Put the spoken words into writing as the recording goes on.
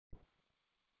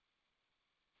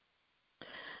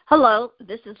Hello,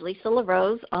 this is Lisa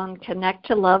LaRose on Connect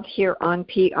to Love here on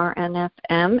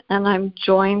PRNFM, and I'm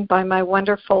joined by my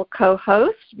wonderful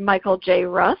co-host, Michael J.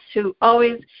 Russ, who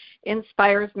always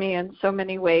inspires me in so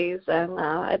many ways, and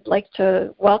I'd like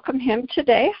to welcome him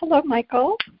today. Hello,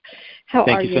 Michael. How are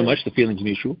you? Thank you so much. The feeling's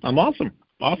mutual. I'm awesome.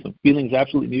 Feeling's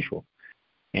absolutely mutual,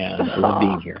 and I love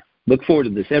being here. Look forward to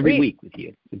this every week with you.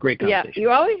 It's a great conversation.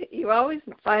 Yeah, you always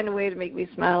find a way to make me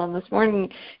smile. And this morning,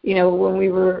 when we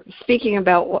were speaking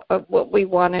about what we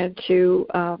wanted to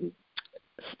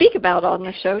speak about on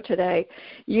the show today,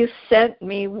 you sent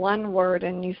me one word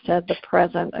and you said the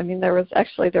present. I mean, there was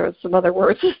some other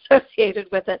words associated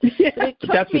with it. Yeah, but it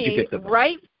took that's me what you picked up on.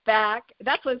 right back.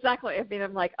 That's exactly. I mean,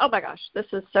 I'm like, oh my gosh, this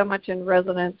is so much in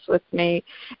resonance with me.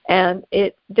 And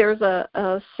there's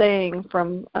a saying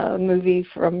from a movie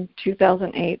from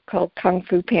 2008 called Kung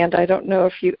Fu Panda. I don't know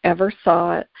if you ever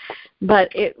saw it, but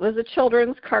it was a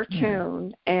children's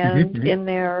cartoon, and in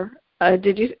there.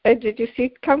 Did you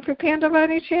see Kung Fu Panda by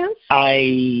any chance?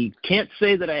 I can't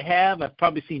say that I have. I've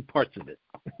probably seen parts of it.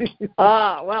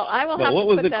 Well, I will have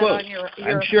to put that quote? on your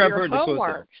I'm sure I've heard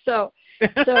homework. The quote,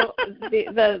 So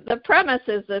the premise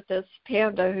is that this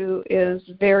panda who is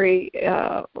very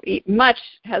much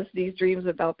has these dreams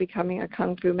about becoming a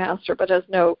kung fu master, but has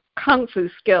no kung fu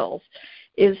skills,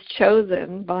 is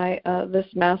chosen by this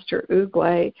master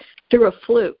Oogway through a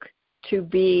fluke to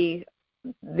be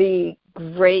the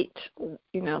greatest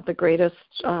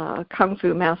kung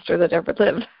fu master that ever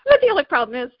lived. But the only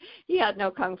problem is he had no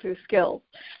kung fu skills,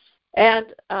 and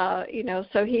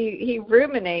so he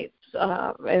ruminates.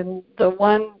 And the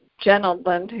one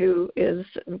gentleman who is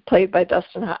played by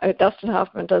Dustin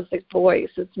Hoffman does the voice.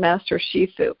 It's Master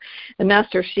Shifu, and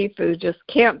Master Shifu just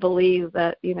can't believe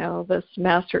that this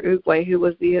Master Oogway, who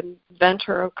was the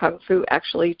inventor of kung fu,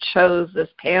 actually chose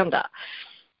this panda.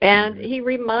 And he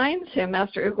reminds him,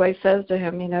 Master Oogway says to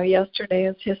him, yesterday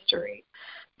is history,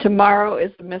 tomorrow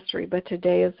is the mystery, but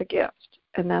today is a gift,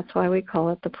 and that's why we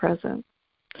call it the present.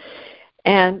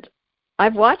 And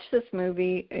I've watched this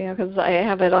movie, because I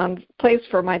have it on, plays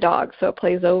for my dog, so it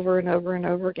plays over and over and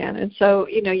over again. And so,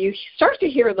 you start to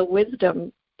hear the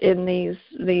wisdom in these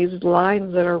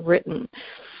lines that are written.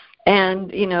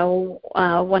 And,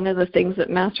 one of the things that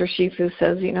Master Shifu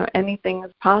says, anything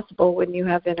is possible when you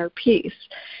have inner peace.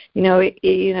 And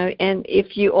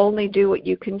if you only do what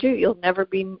you can do, you'll never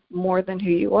be more than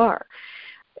who you are.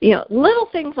 Little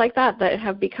things like that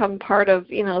have become part of,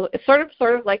 it's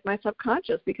sort of like my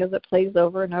subconscious, because it plays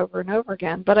over and over and over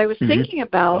again. But I was thinking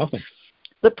about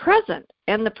the present,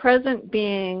 and the present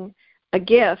being a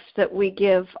gift that we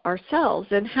give ourselves.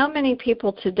 And how many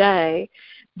people today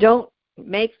don't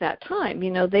make that time?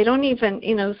 They don't even,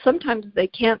 sometimes they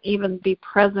can't even be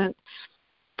present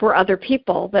for other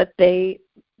people, that they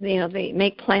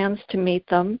make plans to meet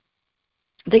them.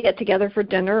 They get together for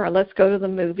dinner, or let's go to the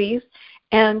movies.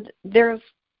 And they're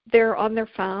on their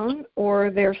phone,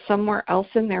 or they're somewhere else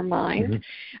in their mind.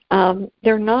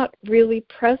 They're not really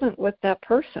present with that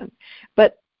person.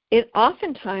 But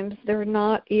oftentimes they're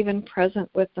not even present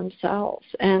with themselves.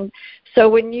 And so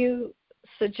when you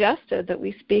suggested that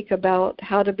we speak about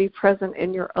how to be present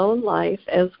in your own life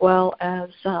as well as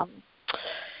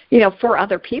for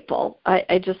other people,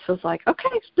 I just was like,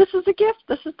 okay, this is a gift.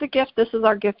 This is the gift. This is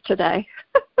our gift today.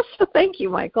 So thank you,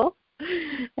 Michael.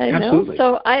 Absolutely.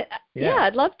 So I'd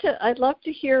love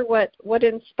to hear what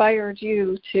inspired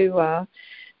you to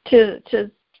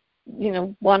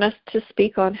want us to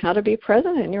speak on how to be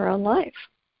present in your own life.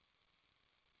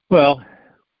 Well,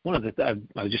 I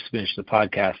just finished the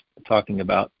podcast talking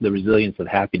about the resilience of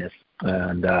happiness,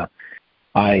 and then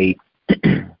I'll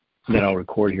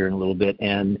record here in a little bit.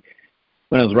 And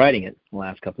when I was writing it the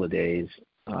last couple of days,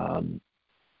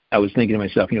 I was thinking to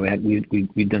myself,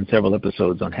 we've done several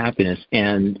episodes on happiness,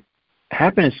 and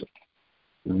happiness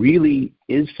really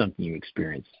is something you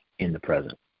experience in the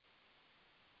present.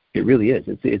 It really is.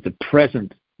 It's a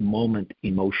present moment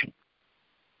emotion,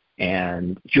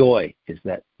 and joy is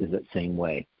that same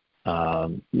way.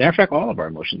 Matter of fact, all of our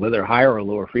emotions, whether they're higher or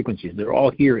lower frequencies, they're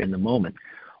all here in the moment.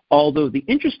 Although the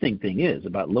interesting thing is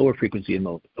about lower frequency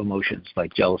emotions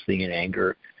like jealousy and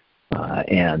anger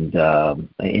and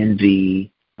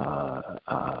envy,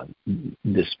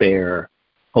 despair,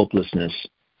 hopelessness,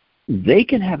 they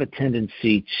can have a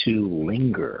tendency to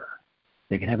linger.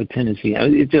 They can have a tendency. I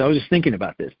was just thinking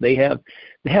about this. They have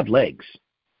legs.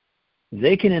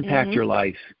 They can impact your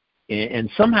life,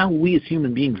 and somehow we as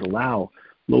human beings allow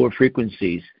lower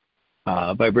frequencies,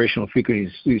 vibrational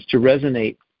frequencies, to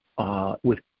resonate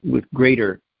with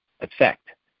greater effect,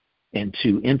 and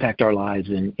to impact our lives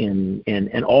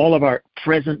in all of our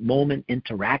present moment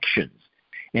interactions.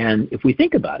 And if we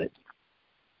think about it,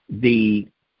 the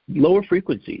lower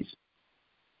frequencies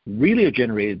really are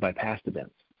generated by past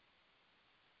events.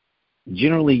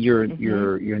 Generally, you're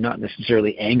not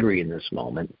necessarily angry in this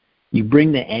moment. You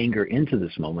bring the anger into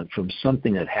this moment from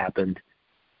something that happened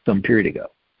some period ago,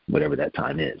 whatever that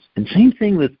time is. And same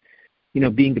thing with,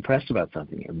 being depressed about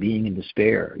something or being in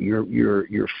despair.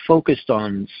 You're focused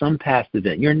on some past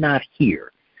event. You're not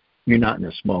here. You're not in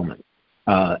this moment.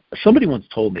 Somebody once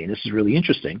told me, and this is really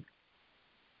interesting,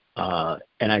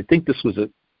 and I think this was a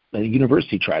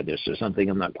university tried this or something.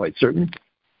 I'm not quite certain.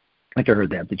 I think I heard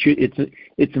that. But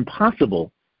it's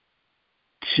impossible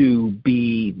to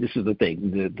be. This is the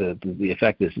thing. The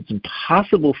effect is it's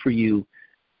impossible for you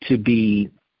to be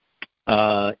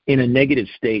in a negative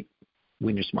state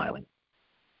when you're smiling.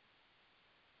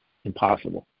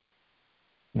 Impossible.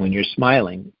 When you're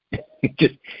smiling,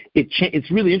 it's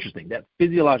really interesting. That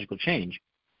physiological change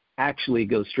actually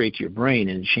goes straight to your brain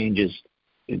and changes.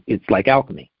 It's like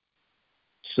alchemy.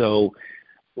 So,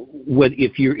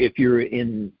 if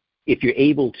you're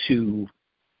able to,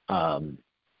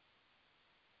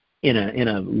 in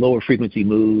a lower frequency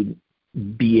mood,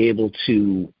 be able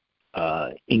to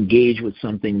engage with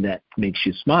something that makes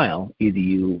you smile, either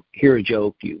you hear a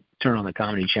joke, you turn on the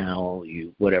Comedy Channel,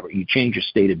 you change your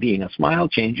state of being. A smile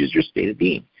changes your state of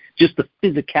being. Just the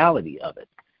physicality of it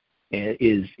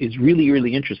is really,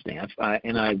 really interesting. I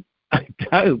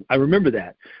remember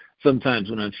that sometimes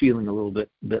when I'm feeling a little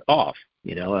bit off.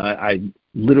 I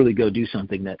literally go do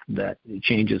something that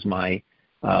changes my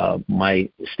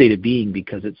state of being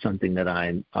because it's something that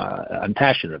I'm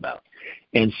passionate about.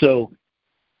 And so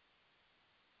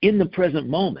in the present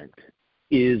moment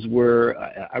is where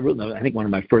I wrote, I think, one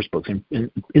of my first books.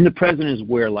 In the present is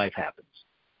where life happens.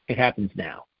 It happens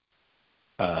now.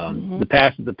 The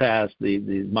past is the past.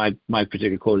 My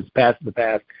particular quote is: "The past is the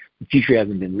past. The future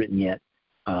hasn't been written yet."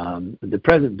 The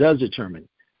present does determine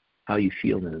how you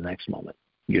feel in the next moment.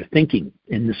 Your thinking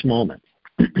in this moment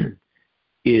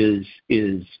is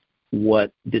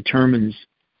what determines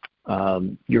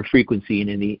your frequency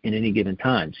in any given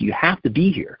time. So you have to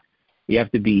be here. You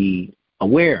have to be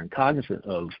aware and cognizant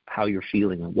of how you're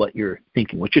feeling and what you're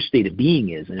thinking, what your state of being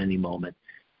is in any moment,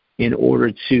 in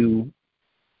order to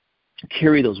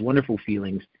carry those wonderful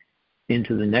feelings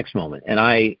into the next moment. And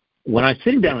when I'm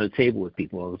sitting down at a table with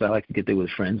people, I like to get together with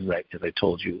friends, as I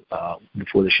told you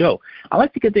before the show. I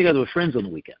like to get together with friends on the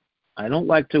weekend. I don't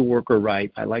like to work or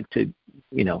write. I like to,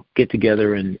 get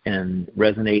together and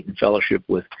resonate and fellowship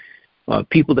with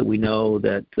people that we know,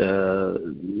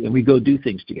 and we go do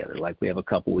things together. Like we have a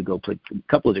couple of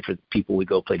different people we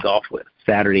go play golf with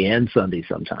Saturday and Sunday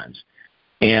sometimes,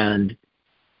 and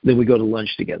then we go to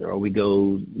lunch together, or we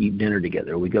go eat dinner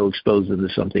together, or we go expose them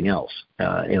to something else,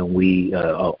 and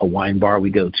a wine bar we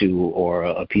go to, or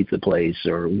a pizza place,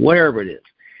 or wherever it is.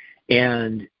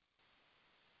 And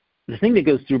the thing that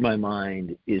goes through my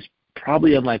mind is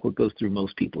probably unlike what goes through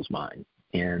most people's mind,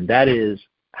 and that is,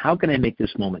 how can I make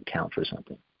this moment count for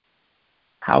something?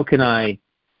 How can I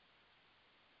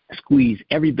squeeze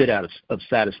every bit of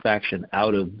satisfaction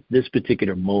out of this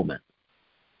particular moment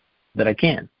that I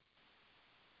can?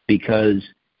 Because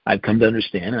I've come to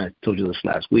understand, and I told you this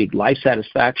last week, life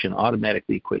satisfaction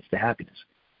automatically equates to happiness.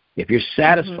 If you're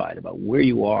satisfied about where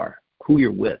you are, who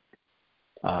you're with,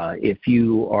 if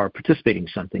you are participating in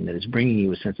something that is bringing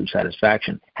you a sense of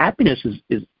satisfaction, happiness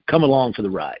is come along for the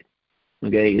ride.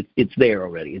 Okay, it's there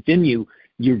already. It's in you.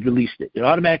 You've released it. It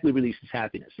automatically releases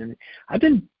happiness. And I've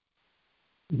been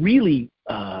really,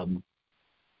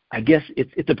 I guess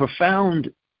it's a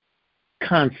profound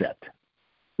concept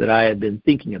that I have been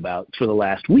thinking about for the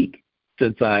last week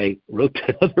since I wrote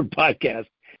that other podcast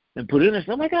and put it in. I said,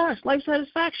 oh my gosh, life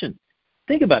satisfaction.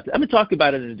 Think about that. I've been talking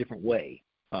about it in a different way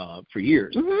for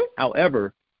years.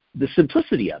 However, the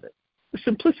simplicity of it.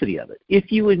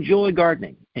 If you enjoy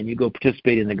gardening and you go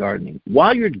participate in the gardening,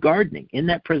 while you're gardening in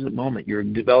that present moment, you're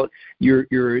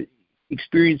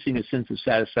experiencing a sense of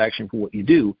satisfaction for what you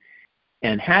do,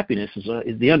 and happiness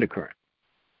is the undercurrent.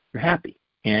 You're happy,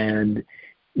 and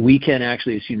we can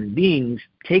actually, as human beings,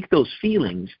 take those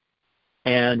feelings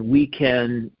and we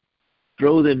can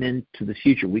throw them into the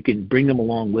future. We can bring them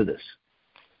along with us,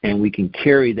 and we can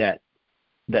carry that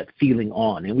feeling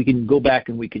on, and we can go back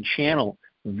and we can channel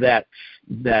that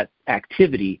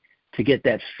activity to get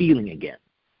that feeling again.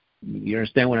 You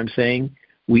understand what I'm saying?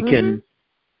 We can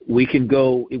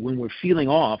go, when we're feeling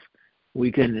off,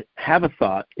 we can have a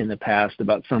thought in the past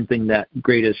about something that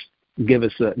gave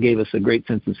us a great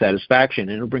sense of satisfaction,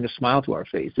 and it'll bring a smile to our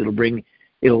face.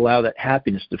 It'll allow that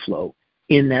happiness to flow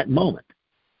in that moment.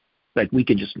 Like we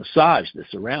can just massage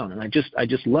this around, and I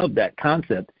just love that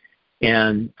concept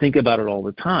and think about it all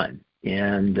the time.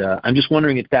 And I'm just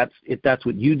wondering if that's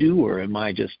what you do, or am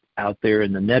I just out there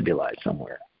in the nebulae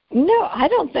somewhere? No, I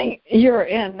don't think you're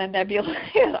in the nebula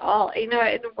at all. You know,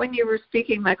 and when you were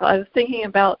speaking, Michael, I was thinking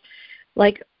about,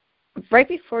 like, right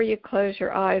before you close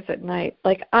your eyes at night.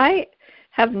 Like, I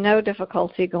have no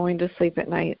difficulty going to sleep at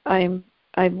night.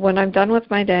 When I'm done with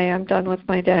my day, I'm done with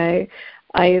my day.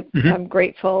 I'm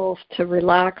grateful to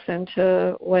relax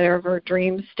into whatever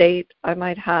dream state I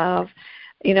might have.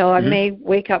 You know, I may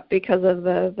wake up because of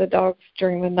the dogs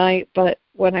during the night, but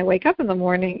when I wake up in the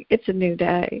morning, it's a new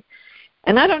day.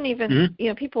 And I don't even, you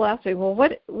know, people ask me, well,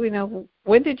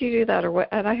 when did you do that or what?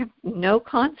 And I have no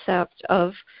concept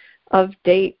of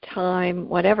date, time,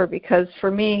 whatever, because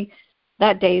for me,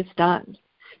 that day's done.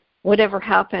 Whatever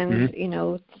happened, you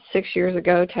know, 6 years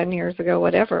ago, 10 years ago,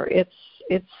 whatever,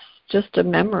 it's just a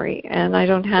memory, and I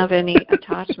don't have any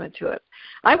attachment to it.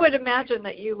 I would imagine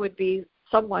that you would be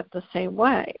somewhat the same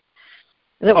way.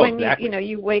 That when exactly.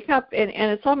 you wake up and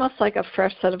it's almost like a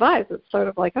fresh set of eyes. It's sort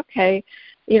of like, okay,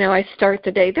 you know, I start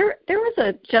the day. There was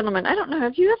a gentleman, I don't know,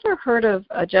 have you ever heard of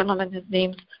a gentleman, his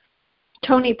name's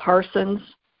Tony Parsons?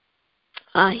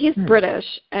 He's British,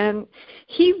 and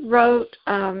he wrote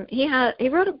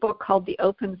a book called The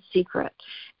Open Secret.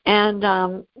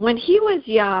 And when he was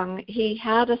young, he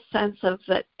had a sense of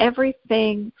that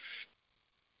everything,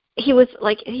 he was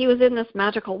in this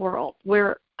magical world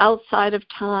where outside of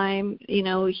time, you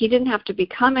know, he didn't have to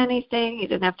become anything, he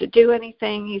didn't have to do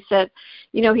anything. He said,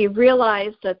 you know, he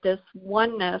realized that this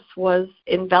oneness was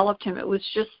enveloped him. It was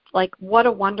just like, what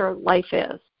a wonder life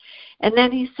is. And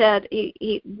then he said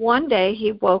one day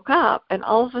he woke up and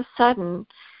all of a sudden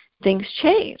things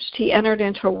changed. He entered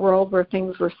into a world where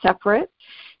things were separate.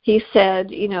 He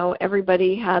said, you know,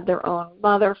 everybody had their own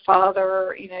mother,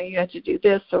 father, you know, you had to do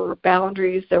this, there were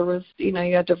boundaries, there was, you know,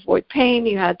 you had to avoid pain,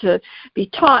 you had to be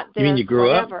taught this, you mean you grew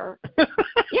whatever. up?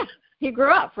 Yeah, he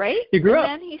grew up, right? He grew up.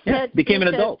 And then he said, became an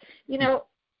adult. You know,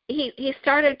 he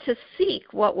started to seek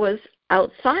what was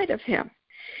outside of him.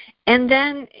 And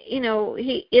then, you know,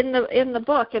 he in the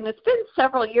book, and it's been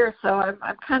several years, so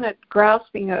I'm kind of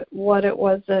grasping at what it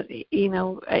was that, you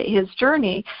know, his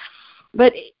journey.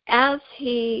 But as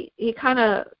he kind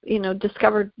of, you know,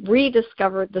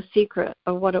 rediscovered the secret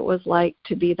of what it was like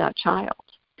to be that child,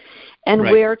 and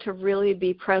where to really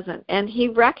be present, and he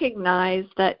recognized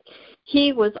that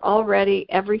he was already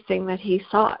everything that he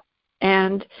sought,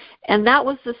 and that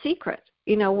was the secret.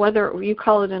 You know, whether you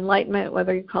call it enlightenment,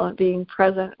 whether you call it being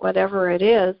present, whatever it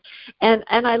is. And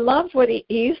I love what he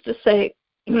used to say,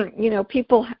 you know,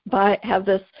 people have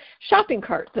this shopping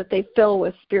cart that they fill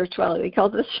with spirituality. He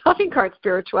calls it shopping cart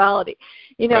spirituality.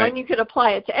 You know, and you could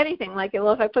apply it to anything. Like,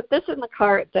 well, if I put this in the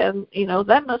cart, then, you know,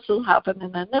 then this will happen,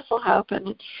 and then this will happen.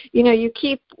 And, you know, you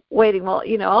keep waiting. Well,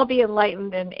 you know, I'll be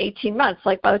enlightened in 18 months.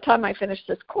 Like, by the time I finish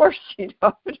this course, you know,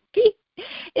 I'm going to be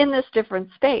in this different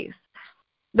space.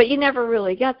 But you never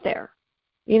really get there,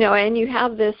 you know, and you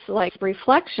have this like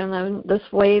reflection of this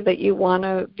way that you want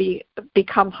to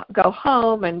go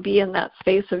home and be in that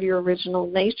space of your original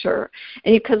nature,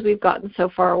 and because we've gotten so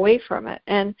far away from it.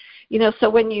 And, you know, so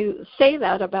when you say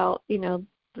that about, you know,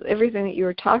 everything that you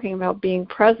were talking about being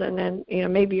present, and, you know,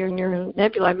 maybe you're in your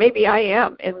nebula, maybe I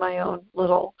am in my own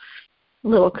little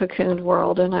cocooned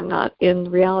world, and I'm not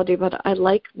in reality, but I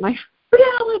like my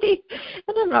reality,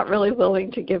 and I'm not really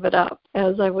willing to give it up,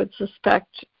 as I would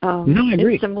suspect I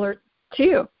agree. it's similar to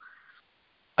you.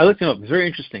 I looked him up. It's very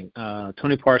interesting.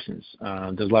 Tony Parsons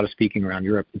does a lot of speaking around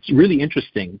Europe. It's really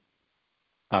interesting.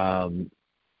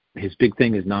 His big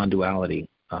thing is non-duality,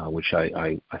 which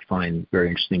I find very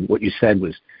interesting. What you said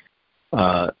was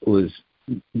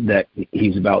that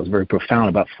was very profound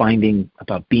about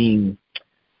being,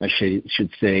 I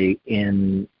should say,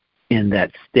 in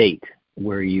that state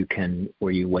where you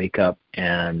wake up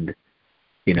and,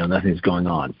 you know, nothing's going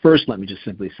on. First, let me just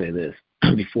simply say this.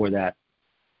 Before that,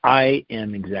 I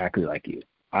am exactly like you.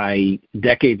 I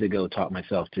decades ago taught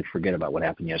myself to forget about what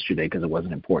happened yesterday because it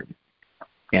wasn't important.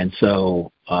 And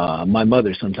so my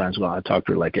mother sometimes, I talk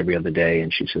to her like every other day,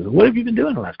 and she says, "What have you been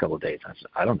doing the last couple of days?" I said,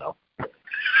 "I don't know."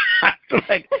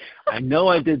 Like, I know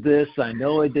I did this. I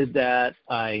know I did that.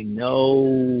 I know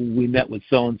we met with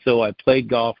so-and-so. I played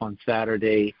golf on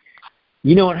Saturday.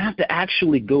 You know, and I have to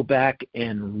actually go back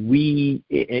and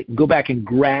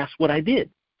grasp what I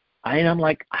did. I'm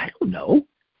like, I don't know,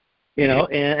 you know,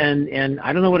 and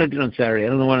I don't know what I did on Saturday. I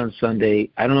don't know what on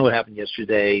Sunday. I don't know what happened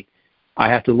yesterday. I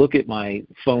have to look at my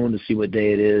phone to see what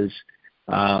day it is,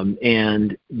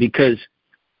 and because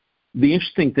the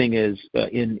interesting thing is,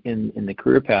 in the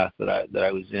career path that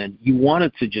I was in, you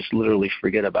wanted to just literally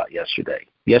forget about yesterday.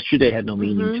 Yesterday had no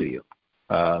meaning to you,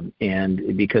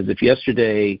 and because if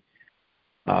yesterday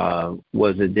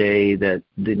was a day that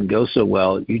didn't go so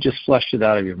well, you just flushed it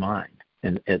out of your mind.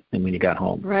 And when you got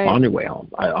home, right. On your way home,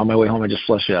 on my way home, I just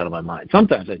flushed it out of my mind.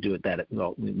 Sometimes I do it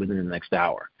within the next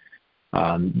hour,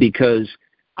 because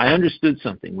I understood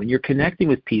something. When you're connecting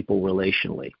with people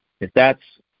relationally, if that's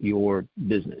your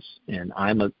business, and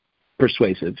I'm a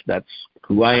persuasive, that's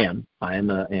who I am. I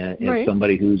am right.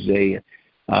 somebody who's a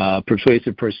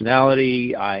persuasive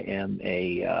personality. I am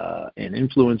an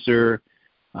influencer.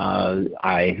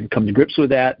 I come to grips with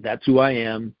that. That's who I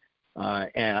am,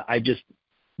 and I just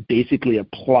basically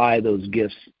apply those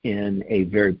gifts in a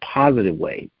very positive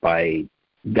way by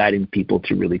guiding people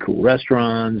to really cool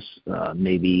restaurants,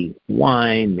 maybe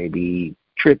wine, maybe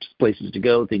trips, places to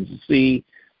go, things to see,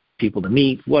 people to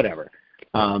meet, whatever.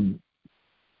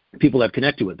 People I've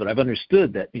connected with, but I've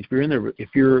understood that if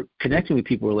you're connecting with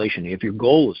people relationally, if your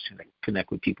goal is to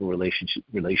connect with people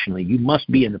relationally, you must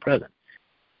be in the present.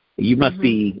 You must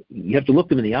be. You have to look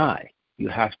them in the eye. You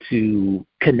have to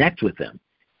connect with them.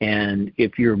 And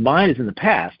if your mind is in the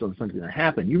past on something that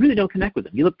happened, you really don't connect with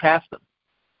them. You look past them.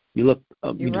 You look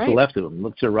to the left of them. You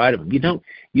look to the right of them. You don't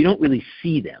really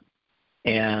see them.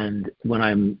 And when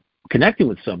I'm connecting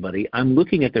with somebody, I'm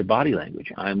looking at their body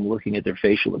language. I'm looking at their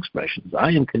facial expressions. I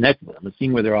am connecting with them. I'm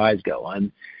seeing where their eyes go.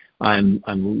 I'm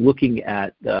looking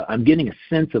at. I'm getting a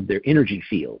sense of their energy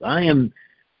field. I am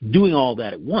doing all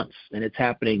that at once, and it's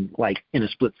happening like in a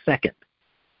split second.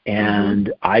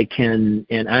 And I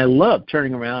love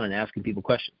turning around and asking people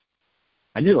questions.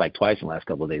 I did it like twice in the last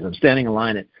couple of days. I'm standing in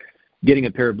line at getting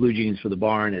a pair of blue jeans for the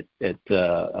barn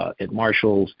at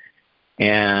Marshall's,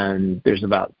 and there's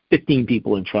about 15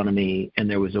 people in front of me, and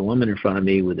there was a woman in front of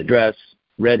me with a dress,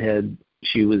 redhead.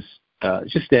 She was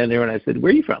just standing there, and I said,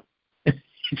 "Where are you from?" And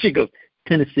she goes,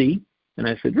 "Tennessee." And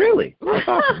I said, "Really? That's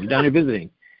awesome. You're down here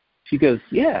visiting?" She goes,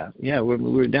 "Yeah,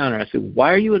 we're down there." I said,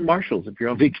 "Why are you in Marshall's if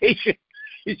you're on vacation?"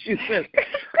 She said,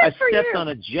 I stepped on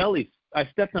a jellyfish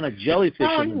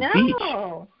on the beach.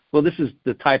 Well, this is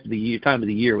the time of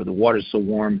the year where the water's so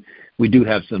warm. We do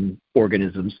have some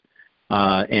organisms,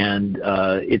 and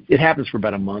it happens for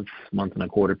about a month and a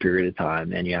quarter period of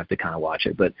time, and you have to kind of watch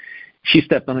it. But she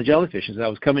stepped on a jellyfish, and said, I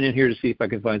was coming in here to see if I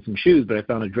could find some shoes, but I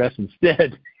found a dress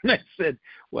instead. And I said,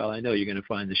 "Well, I know you're going to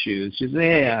find the shoes." She said,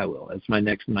 "Yeah, I will. That's my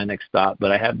next stop,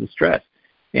 but I have this dress."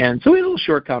 And so we had a little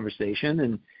short conversation,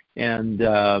 and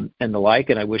the like,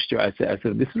 and I wished her. I said,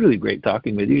 "This is really great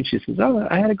talking with you." And she says, "Oh,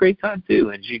 I had a great time too."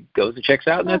 And she goes and checks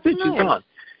out, and that's it. Nice. She's gone.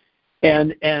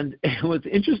 And what's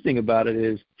interesting about it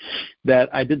is that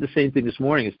I did the same thing this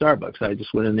morning at Starbucks. I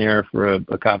just went in there for a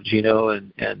cappuccino,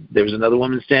 and there was another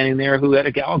woman standing there who had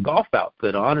a golf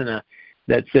outfit on and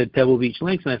that said Pebble Beach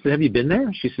Links. And I said, "Have you been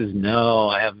there?" She says, "No,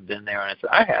 I haven't been there." And I said,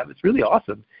 "I have. It's really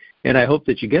awesome. And I hope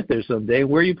that you get there someday.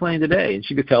 Where are you playing today?" And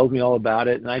she tells me all about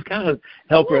it, and I kind of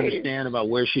help her understand about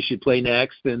where she should play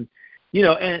next. And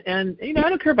I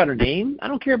don't care about her name. I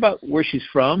don't care about where she's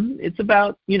from. It's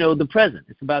about the present.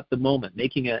 It's about the moment,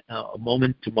 making a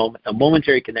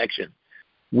momentary connection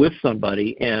with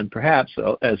somebody, and perhaps,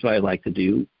 as I like to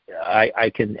do, I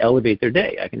can elevate their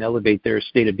day. I can elevate their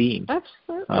state of being.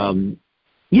 Absolutely.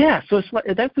 So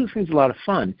that thing's a lot of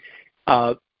fun,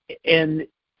 and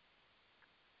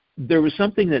there was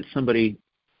something that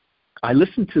I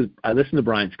listened to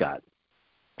Brian Scott.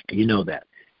 You know that.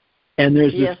 And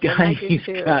there's this guy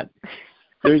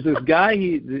there's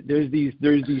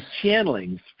these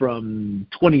channelings from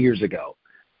 20 years ago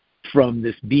from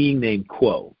this being named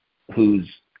Quo, who's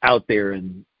out there,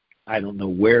 and I don't know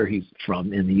where he's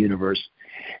from in the universe.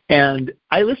 And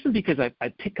I listen because I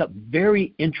pick up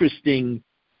very interesting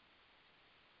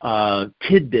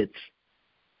tidbits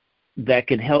that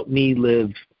can help me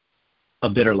live a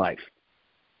better life.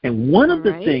 And one of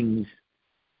the things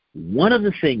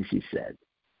he said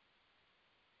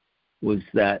was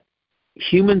that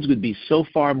humans would be so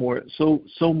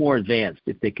more advanced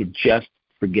if they could just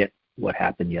forget what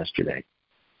happened yesterday.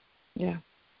 Yeah.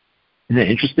 Isn't that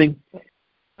interesting?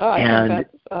 Oh, I think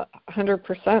that's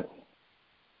 100%.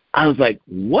 I was like,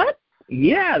 what?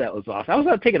 Yeah, that was awesome. I was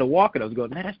out taking a walk, and I was going,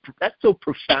 man, that's so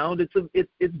profound.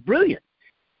 It's brilliant.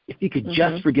 If you could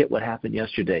just forget what happened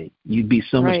yesterday, you'd be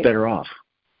so much better off.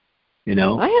 I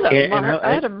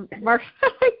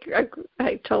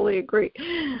totally agree.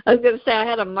 I was going to say I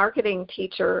had a marketing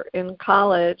teacher in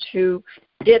college who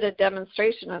did a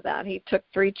demonstration of that. He took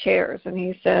 3 chairs and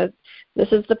he said,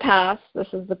 "This is the past,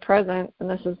 this is the present, and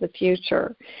this is the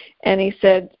future." And he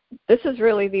said, "This is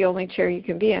really the only chair you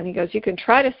can be in." He goes, "You can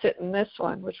try to sit in this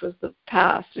one, which was the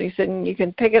past." And he said, "And you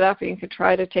can pick it up and you can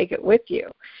try to take it with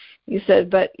you." You said,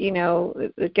 but,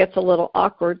 it gets a little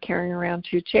awkward carrying around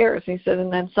 2 chairs. And he said,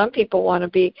 and then some people want to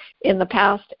be in the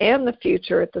past and the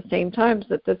future at the same time,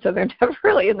 so they're never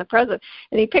really in the present.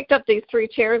 And he picked up these 3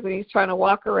 chairs, and he's trying to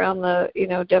walk around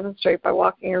demonstrate by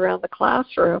walking around the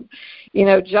classroom,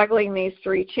 juggling these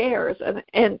 3 chairs.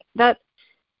 And that,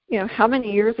 how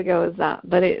many years ago is that?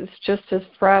 But it's just as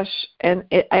fresh, and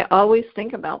I always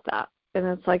think about that. And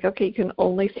it's like, okay, you can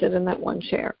only sit in that one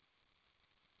chair.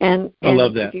 And I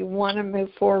love that. If you want to move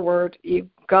forward, you've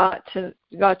got to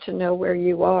know where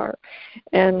you are.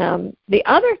 And the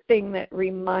other thing that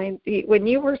when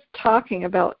you were talking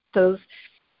about those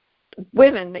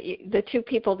women, the 2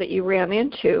 people that you ran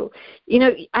into,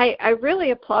 I really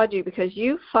applaud you, because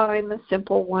you find the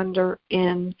simple wonder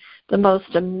in the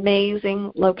most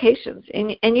amazing locations,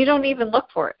 and you don't even look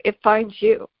for it. It finds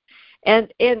you.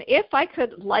 And if I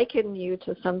could liken you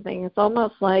to something, it's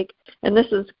almost like, and this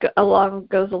goes along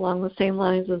the same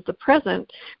lines as the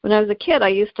present. When I was a kid, I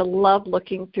used to love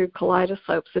looking through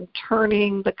kaleidoscopes and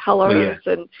turning the colors,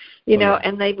 and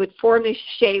and they would form these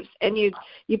shapes, and you'd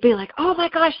be like, oh my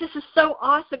gosh, this is so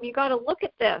awesome! You got to look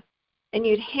at this, and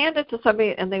you'd hand it to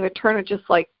somebody, and they would turn it just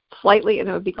like slightly, and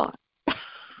it would be gone.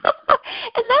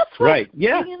 And that's what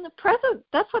being in the present.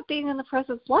 That's what being in the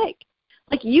present's like.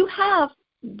 Like, you have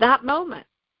that moment,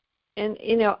 and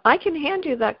I can hand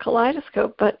you that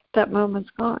kaleidoscope, but that moment's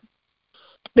gone.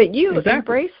 But you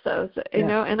embrace those,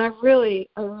 and I really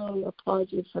applaud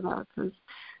you for that, because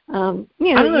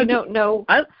you don't know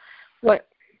what.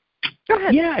 Go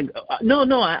ahead. Yeah,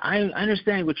 no, I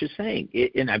understand what you're saying,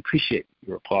 and I appreciate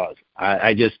your applause.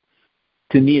 I just,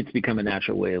 to me, it's become a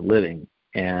natural way of living,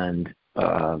 and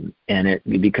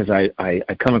because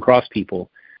I come across people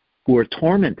who are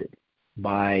tormented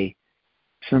by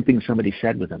something somebody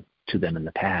said to them in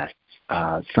the past,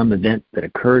 some event that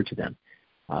occurred to them.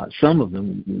 Some of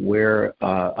them wear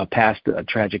a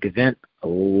tragic event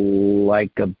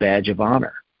like a badge of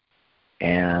honor,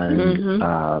 and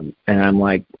I'm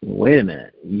like, wait a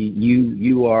minute,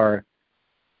 you are.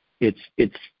 It's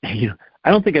I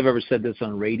don't think I've ever said this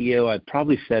on radio. I've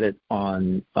probably said it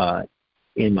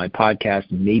in my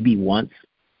podcast maybe once.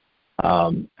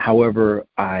 However,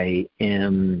 I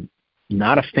am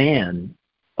not a fan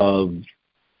of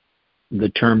the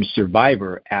term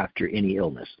survivor after any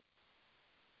illness.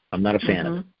 I'm not a fan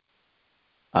of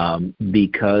it,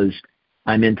 because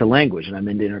I'm into language and I'm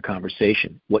into inner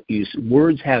conversation.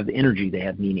 Words have energy, they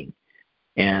have meaning.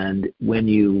 And when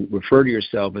you refer to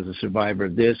yourself as a survivor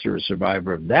of this or a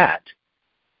survivor of that,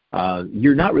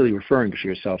 you're not really referring to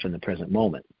yourself in the present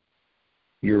moment.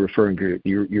 You're referring to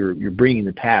you're bringing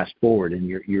the past forward, and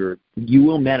you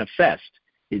will manifest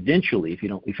eventually if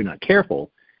you're not careful.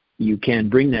 You can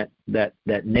bring that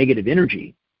negative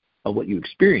energy of what you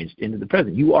experienced into the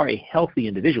present. You are a healthy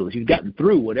individual. If you've gotten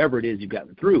through whatever it is you've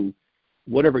gotten through,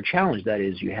 whatever challenge that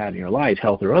is you had in your life,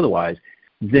 health or otherwise,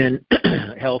 then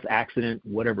health, accident,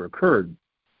 whatever occurred,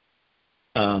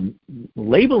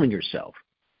 labeling yourself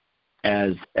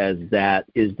as that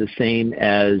is the same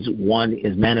as one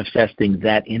is manifesting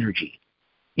that energy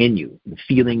in you, the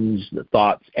feelings, the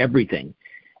thoughts, everything,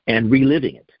 and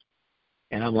reliving it.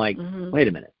 And I'm like, wait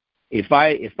a minute. If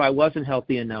I wasn't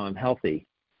healthy and now I'm healthy,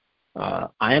 I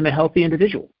am a healthy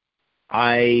individual.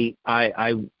 I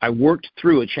worked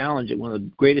through a challenge, one of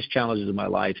the greatest challenges of my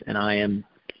life, and I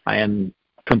am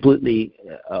completely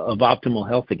of optimal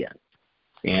health again.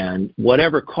 And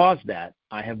whatever caused that,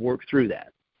 I have worked through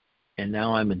that. And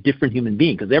now I'm a different human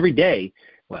being, because every day,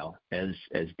 well, as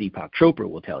Deepak Chopra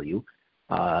will tell you,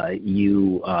 I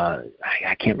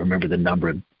can't remember the number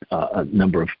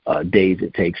of days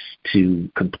it takes to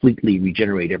completely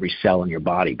regenerate every cell in your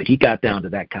body, but he got down to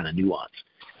that kind of nuance,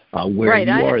 where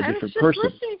you are a different person. I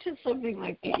was just listening to something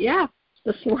like that,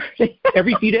 this morning.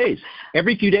 Every few days,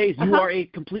 you are a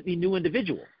completely new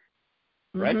individual,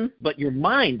 right? But your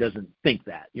mind doesn't think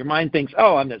that. Your mind thinks,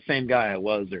 oh, I'm that same guy I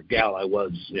was or gal I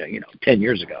was, 10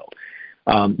 years ago.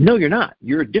 No, you're not.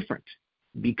 You're different,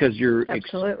 because your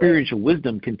experiential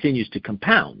wisdom continues to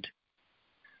compound.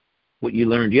 What you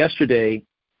learned yesterday,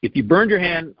 if you burned your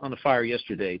hand on the fire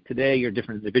yesterday, today you're a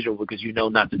different individual because you know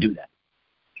not to do that,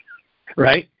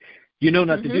 right? You know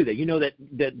not to do that. You know that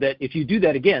if you do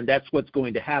that again, that's what's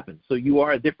going to happen. So you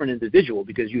are a different individual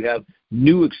because you have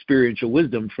new experiential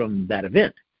wisdom from that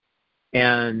event.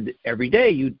 And every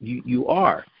day you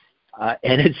are.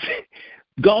 And it's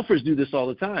golfers do this all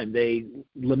the time. They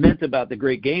lament about the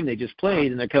great game they just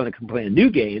played, and they're kind of playing a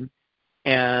new game,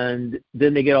 and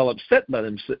then they get all upset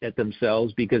at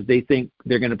themselves because they think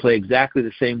they're going to play exactly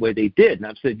the same way they did. And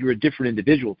I've said, you're a different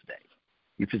individual today.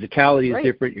 Your physicality is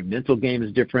different. Your mental game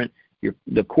is different.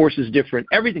 The course is different.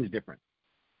 Everything's different.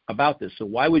 about this. So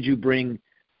why would you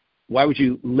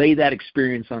lay that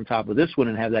experience on top of this one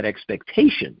and have that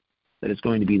expectation that it's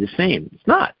going to be the same? It's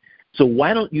not. So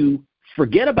why don't you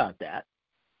forget about that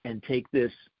and take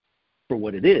this for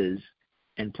what it is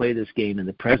and play this game in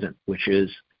the present, which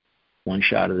is one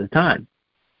shot at a time,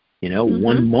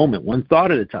 one moment, one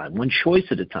thought at a time, one choice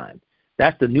at a time.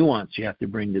 That's the nuance you have to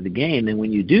bring to the game. And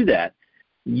when you do that,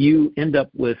 you end up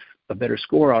with a better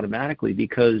score automatically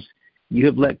because you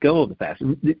have let go of the past.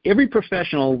 Every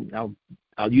professional,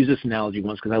 I'll use this analogy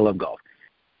once because I love golf,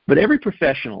 but every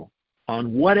professional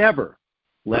on whatever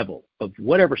level of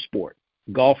whatever sport,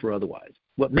 golf or otherwise,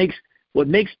 what makes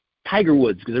Tiger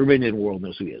Woods, because everybody in the world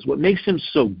knows who he is, what makes him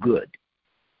so good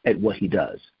at what he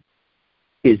does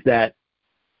is that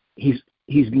he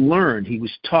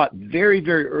was taught very,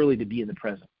 very early to be in the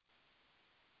present,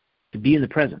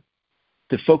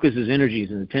 to focus his energies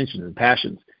and attention and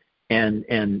passions and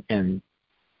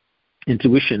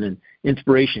intuition and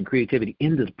inspiration, creativity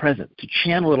into the present, to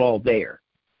channel it all there,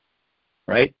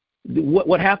 right?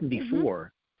 What happened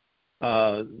before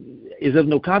is of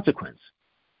no consequence.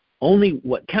 Only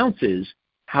what counts is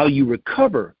how you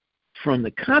recover from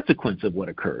the consequence of what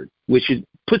occurred, which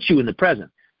puts you in the present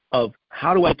of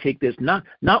how do I take this, not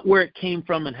where it came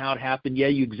from and how it happened. Yeah,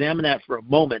 you examine that for a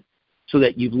moment so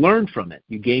that you've learned from it.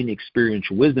 You gain the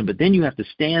experiential wisdom, but then you have to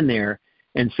stand there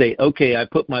and say, okay, I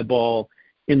put my ball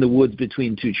in the woods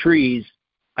between two trees.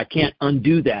 I can't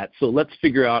undo that, so let's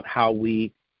figure out how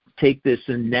we take this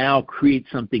and now create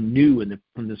something new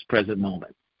from this present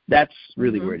moment. That's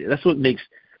really where it is. That's what makes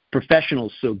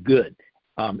professionals so good.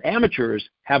 Amateurs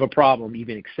have a problem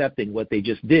even accepting what they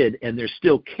just did, and they're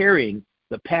still carrying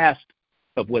the past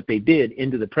of what they did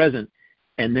into the present,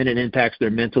 and then it impacts their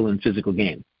mental and physical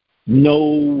game.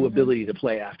 No ability to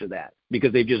play after that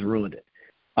because they've just ruined it.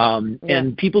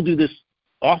 And people do this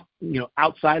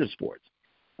outside of sports.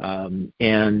 What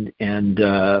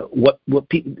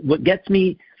gets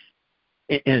me,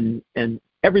 and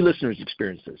every listener has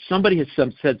experienced this. Somebody has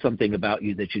said something about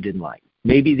you that you didn't like.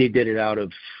 Maybe they did it out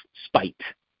of spite.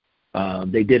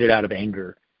 They did it out of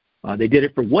anger. They did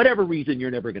it for whatever reason you're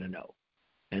never going to know.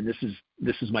 And this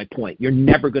is my point. You're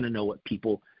never going to know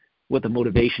what the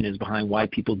motivation is behind why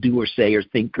people do or say or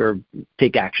think or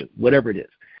take action, whatever it is.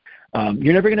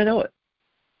 You're never going to know it.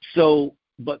 So,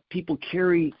 but people it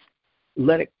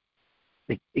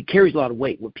carries a lot of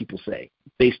weight what people say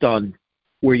based on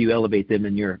where you elevate them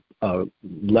in your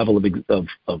level of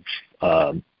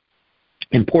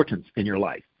importance in your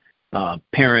life.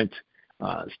 Parent,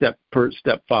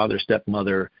 stepfather,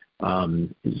 stepmother,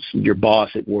 your boss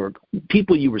at work,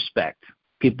 people you respect,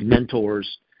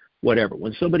 mentors, whatever.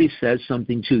 When somebody says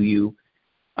something to you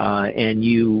and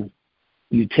you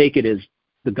take it as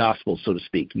the gospel, so to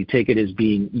speak, you take it as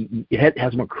being, it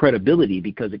has more credibility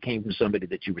because it came from somebody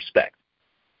that you respect.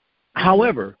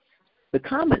 However, the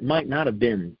comment might not have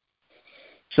been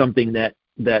something that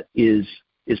is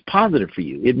positive for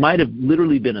you. It might have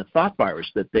literally been a thought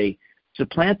virus that they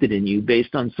supplanted in you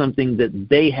based on something that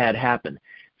they had happen.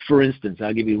 For instance,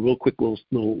 I'll give you a real quick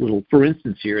little for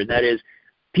instance here, and that is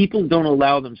people don't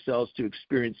allow themselves to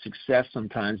experience success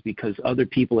sometimes because other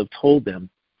people have told them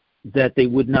that they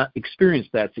would not experience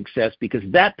that success because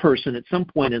that person at some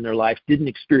point in their life didn't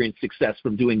experience success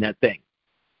from doing that thing.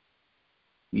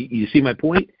 You see my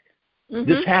point?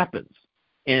 This happens.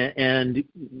 And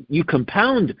you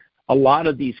compound a lot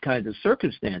of these kinds of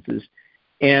circumstances,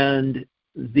 and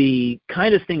the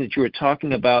kind of thing that you were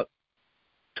talking about,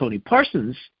 Tony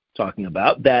Parsons talking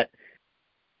about, that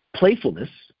playfulness,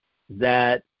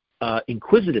 that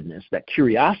inquisitiveness, that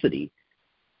curiosity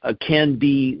can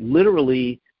be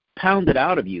literally pounded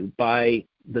out of you by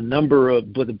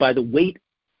the weight.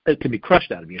 It can be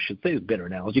crushed out of you, I should say, is a better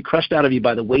analogy, crushed out of you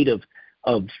by the weight of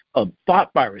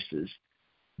thought viruses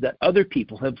that other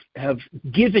people have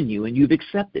given you and you've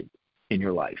accepted in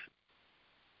your life.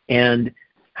 And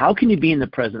how can you be in the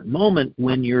present moment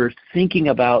when you're thinking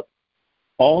about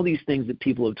all these things that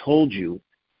people have told you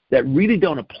that really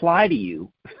don't apply to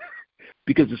you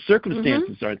because the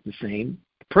circumstances aren't the same,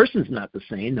 the person's not the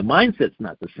same, the mindset's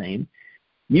not the same?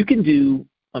 You can do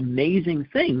amazing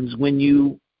things when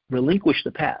you relinquish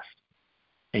the past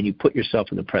and you put yourself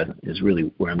in the present, is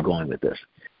really where I'm going with this.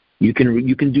 You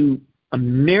can do a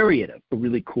myriad of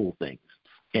really cool things,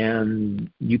 and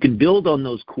you can build on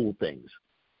those cool things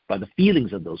by the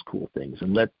feelings of those cool things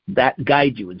and let that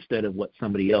guide you instead of what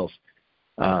somebody else's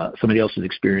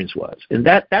experience was. And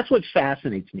that's what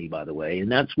fascinates me, by the way, and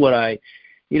that's what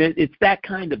it's that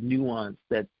kind of nuance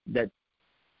that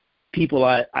people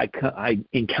I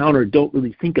encounter don't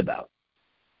really think about.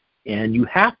 And you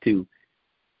have to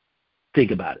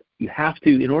think about it. You have to,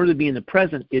 in order to be in the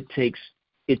present, it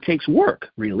takes work,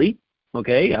 really.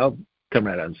 Okay, I'll come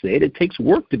right out and say it. It takes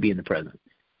work to be in the present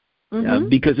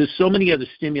because there's so many other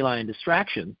stimuli and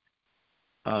distraction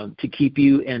to keep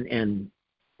you and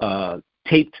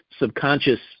taped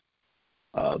subconscious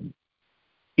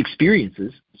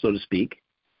experiences, so to speak,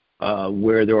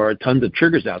 where there are tons of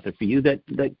triggers out there for you that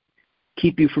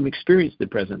keep you from experiencing the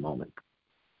present moment.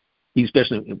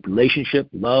 Especially in relationship,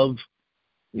 love.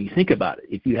 When you think about it,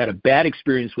 if you had a bad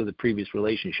experience with a previous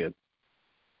relationship,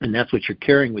 and that's what you're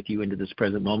carrying with you into this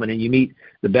present moment, and you meet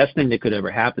the best thing that could ever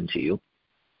happen to you,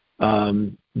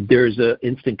 there's an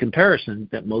instant comparison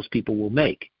that most people will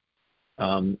make.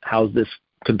 How's this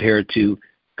compared to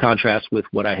contrast with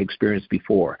what I experienced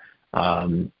before?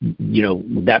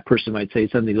 That person might say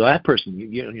something. Well, that person,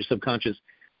 your subconscious,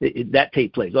 that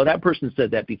tape plays. Oh, that person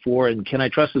said that before, and can I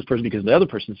trust this person because the other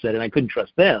person said it and I couldn't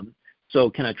trust them? So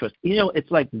can I trust?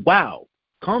 It's like, wow,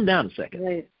 calm down a second.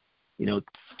 Right.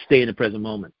 Stay in the present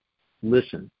moment.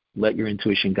 Listen. Let your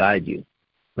intuition guide you.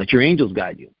 Let your angels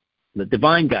guide you. Let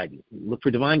divine guide you. Look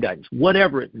for divine guidance,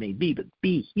 whatever it may be, but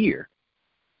be here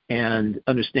and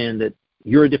understand that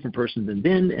you're a different person than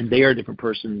then, and they are a different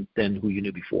person than who you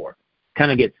knew before.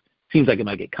 Seems like it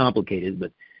might get complicated,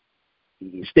 but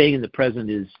staying in the present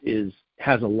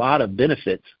has a lot of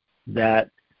benefits that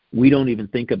we don't even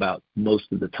think about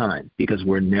most of the time because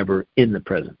we're never in the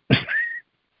present.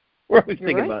 We're always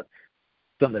thinking about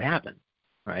something that happened,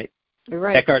 right? You're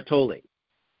right. Eckhart Tolle. If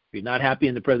you're not happy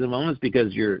in the present moment, it's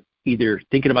because you're either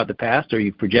thinking about the past or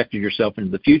you've projected yourself into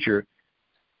the future,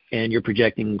 and you're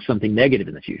projecting something negative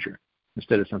in the future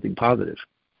instead of something positive.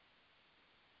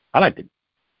 I like it.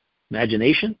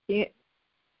 Imagination? Yeah.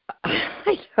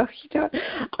 I know.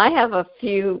 I have a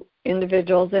few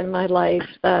individuals in my life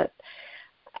that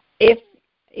it's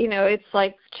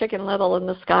like Chicken Little and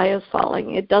the sky is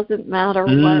falling. It doesn't matter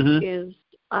what is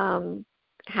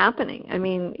happening. I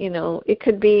mean, it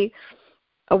could be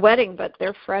a wedding, but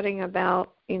they're fretting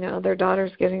about, their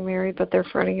daughter's getting married, but they're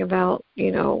fretting about,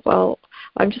 well,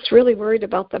 I'm just really worried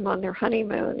about them on their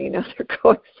honeymoon. They're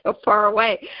going so far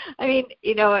away. I mean,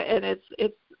 and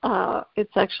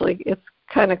it's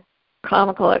kind of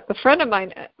comical. Like a friend of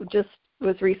mine just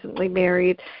was recently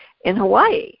married in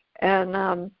Hawaii,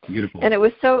 and beautiful. And it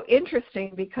was so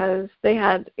interesting because they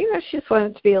had, she just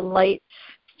wanted to be a light,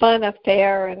 fun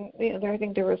affair, and I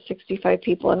think there were 65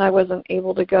 people, and I wasn't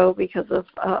able to go because of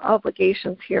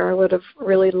obligations here. I would have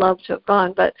really loved to have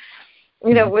gone, but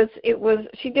it was.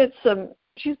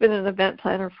 She's been an event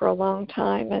planner for a long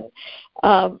time,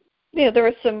 and there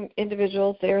were some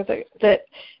individuals there that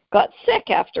got sick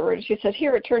afterwards. She said,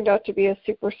 "Here, it turned out to be a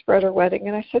super spreader wedding,"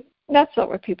 and I said, "That's not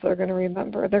what people are going to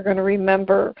remember. They're going to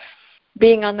remember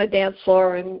being on the dance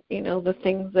floor and the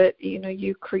things that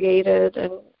you created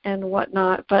and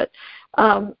whatnot." But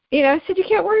I said, you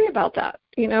can't worry about that.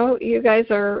 You guys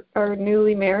are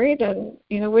newly married, and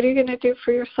what are you going to do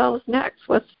for yourselves next?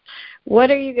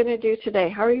 What are you going to do today?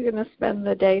 How are you going to spend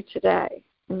the day today?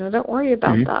 Don't worry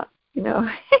about that. You don't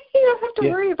have to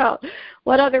worry about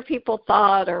what other people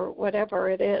thought or whatever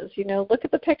it is. Look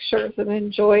at the pictures and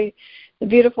enjoy the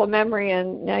beautiful memory,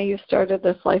 and now you've started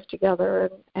this life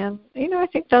together. And I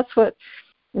think that's what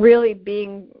really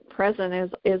being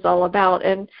present is all about.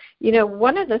 And,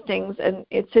 one of the things, and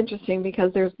it's interesting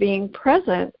because there's being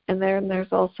present and then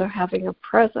there's also having a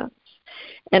presence.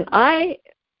 And I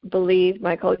believe,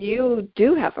 Michael, you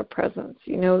do have a presence.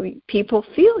 People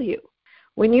feel you.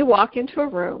 When you walk into a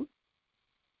room,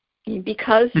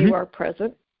 because you are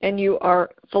present and you are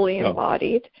fully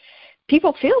embodied,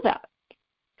 people feel that.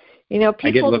 People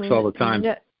I get looks all the time.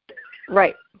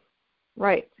 Right.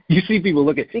 You see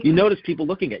people you notice people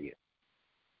looking at you.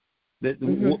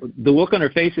 The look on their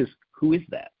face is, who is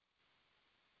that?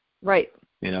 Right.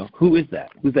 Who is that?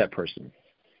 Who's that person?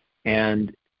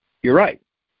 And you're right.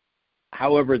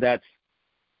 However,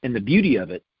 and the beauty of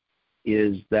it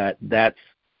is that that's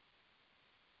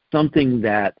something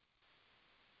that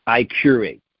I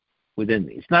curate within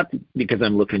me. It's not because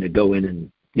I'm looking to go in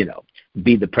and,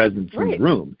 be the presence in the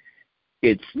room.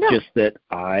 It's just that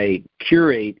I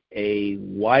curate a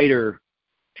wider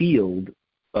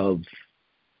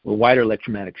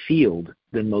electromagnetic field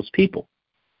than most people.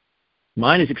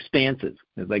 Mine is expansive.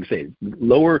 Like I say,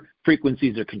 lower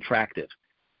frequencies are contractive.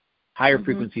 Higher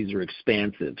frequencies are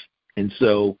expansive. And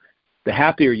so the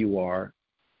happier you are,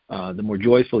 the more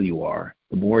joyful you are,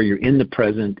 the more you're in the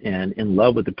present and in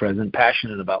love with the present,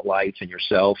 passionate about life and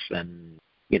yourself and,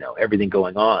 everything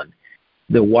going on,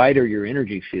 the wider your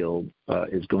energy field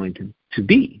is going to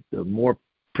be, the more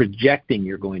projecting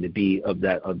you're going to be of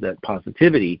that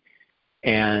positivity,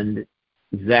 and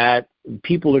that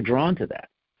people are drawn to that.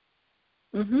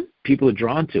 people are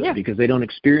drawn to it because they don't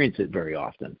experience it very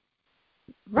often.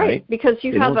 Right, because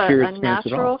you have a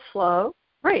natural flow.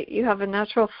 Right, you have a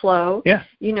natural flow. Yeah.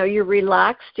 You know, you're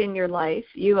relaxed in your life.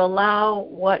 You allow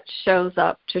what shows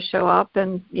up to show up,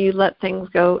 and you let things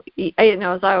go, you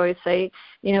know, as I always say,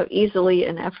 you know, easily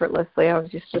and effortlessly. I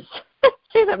was just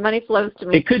say that money flows to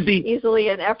me. It could be easily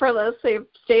and effortlessly,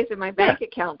 stays in my bank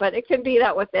account, but it can be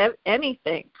that with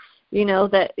anything. You know,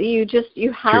 that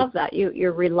you have that.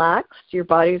 You're relaxed, your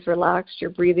body's relaxed, your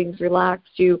breathing's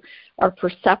relaxed, you are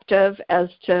perceptive as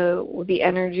to the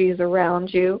energies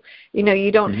around you. You know,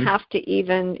 you don't have to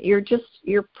even, you're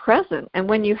present. And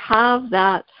when you have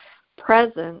that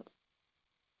presence,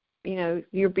 you know,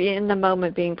 you're in the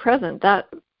moment being present, that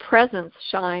presence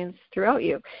shines throughout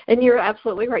you. And you're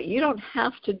absolutely right. You don't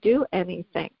have to do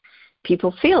anything.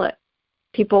 People feel it.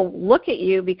 People look at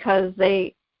you because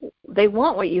they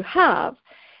want what you have,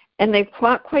 and they're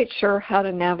not quite sure how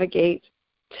to navigate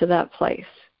to that place.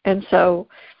 And so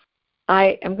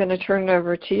I am going to turn it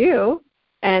over to you,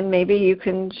 and maybe you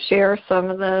can share some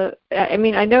of the, I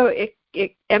mean, I know it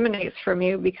emanates from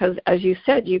you because, as you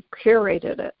said, you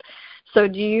curated it. So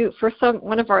do you, for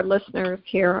one of our listeners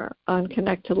here on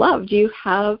Connect to Love, do you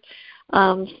have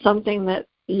something that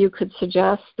you could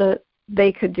suggest that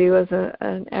they could do as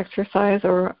an exercise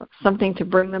or something to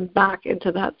bring them back into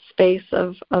that space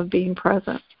of being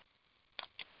present?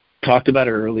 Talked about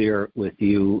it earlier with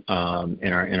you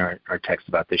in our text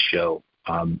about this show.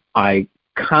 I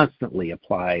constantly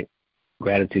apply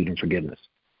gratitude and forgiveness.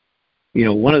 You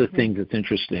know, one of the things that's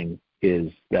interesting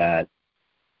is that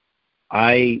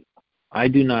I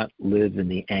do not live in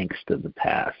the angst of the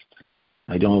past.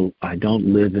 I don't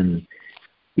live in,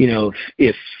 you know,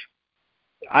 if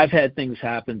I've had things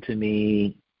happen to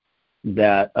me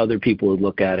that other people would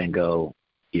look at and go,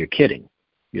 "You're kidding.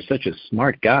 You're such a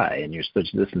smart guy, and you're such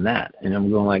this and that." And I'm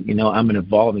going like, you know, I'm an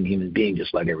evolving human being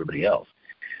just like everybody else.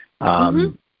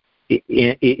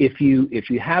 If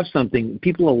you have something,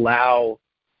 people allow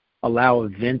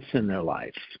events in their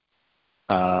life,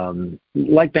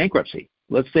 like bankruptcy.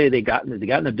 Let's say they got in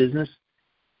a business,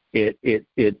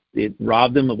 it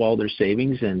robbed them of all their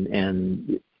savings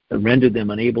and rendered them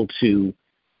unable to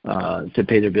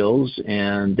pay their bills,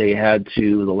 and they had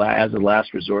to, as a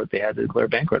last resort, they had to declare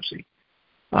bankruptcy.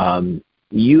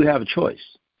 You have a choice.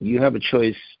 You have a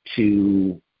choice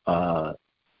to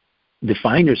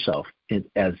define yourself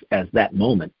as that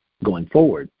moment going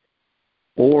forward,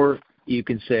 or you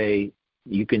can say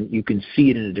you can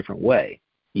see it in a different way.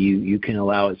 You can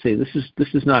allow it. Say this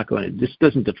is not going to. This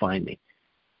doesn't define me.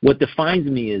 What defines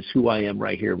me is who I am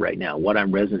right here, right now. What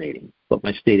I'm resonating. What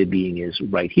my state of being is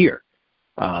right here.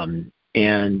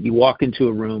 And you walk into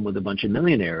a room with a bunch of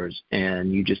millionaires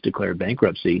and you just declare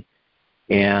bankruptcy,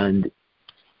 and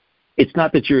it's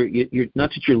not that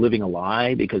you're living a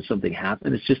lie because something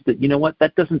happened. It's just that, you know what,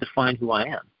 that doesn't define who I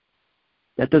am.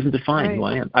 That doesn't define who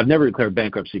I am. I've never declared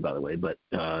bankruptcy, by the way, but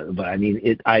I mean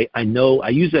it. I know I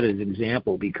use that as an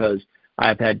example because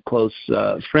I've had close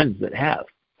friends that have,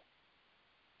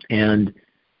 and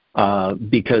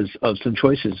because of some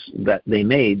choices that they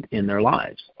made in their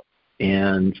lives.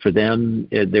 And for them,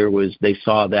 they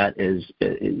saw that as,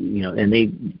 you know, and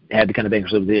they had the kind of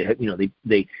bankruptcy. You know,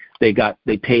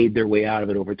 they paid their way out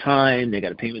of it over time. They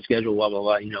got a payment schedule, blah blah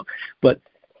blah. You know, but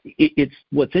it's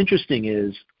what's interesting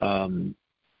is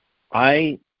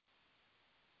I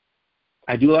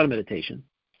do a lot of meditation,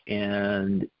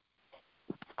 and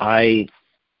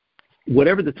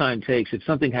whatever the time takes, if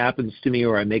something happens to me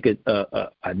or I make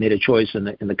I made a choice and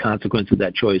the consequence of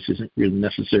that choice isn't really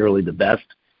necessarily the best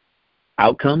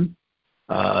outcome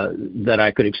that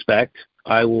I could expect,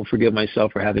 I will forgive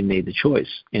myself for having made the choice.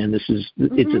 And this is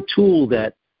it's a tool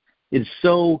that is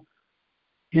so,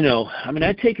 you know, I mean,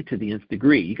 I take it to the nth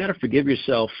degree. You got to forgive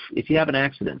yourself if you have an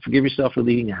accident. Forgive yourself for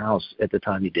leaving the house at the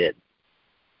time you did.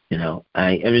 You know,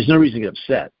 and there's no reason to get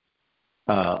upset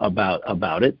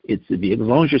about it. It's a vehicle as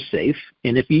long as you're safe.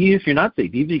 And if you're not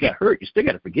safe, even if you got hurt, you still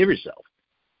got to forgive yourself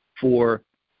for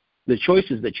the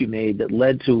choices that you made that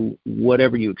led to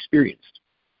whatever you experienced,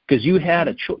 because you had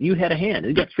a hand.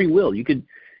 You got free will. You could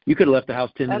have left the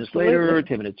house 10 minutes later,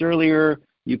 10 minutes earlier.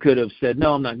 You could have said,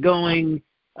 no, I'm not going.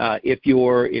 If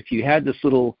you had this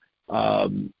little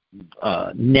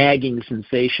nagging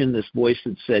sensation, this voice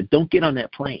that said, don't get on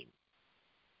that plane,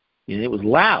 and it was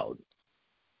loud,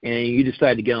 and you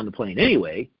decided to get on the plane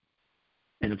anyway,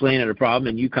 and the plane had a problem,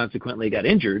 and you consequently got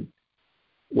injured,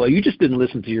 well, you just didn't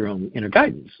listen to your own inner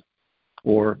guidance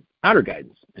or outer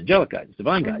guidance, angelic guidance,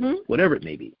 divine guidance, whatever it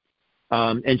may be.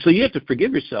 And so you have to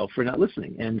forgive yourself for not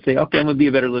listening and say, okay, I'm going to be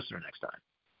a better listener next time.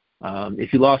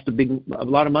 If you lost a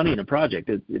lot of money in a project,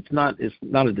 it's not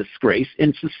a disgrace.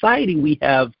 In society,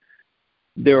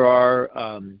 there are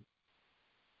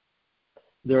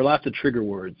lots of trigger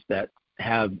words that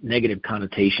have negative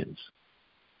connotations.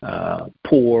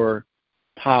 Poor,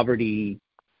 poverty,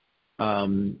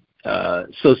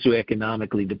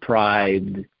 socioeconomically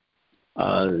deprived.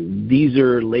 These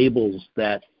are labels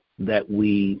that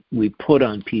we put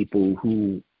on people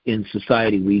who in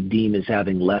society we deem as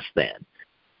having less than.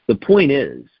 The point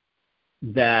is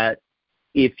that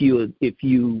if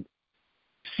you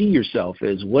see yourself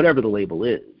as whatever the label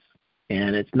is,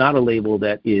 and it's not a label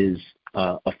that is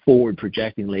a forward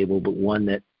projecting label, but one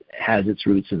that has its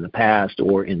roots in the past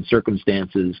or in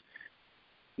circumstances,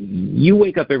 you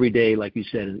wake up every day, like you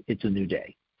said, it's a new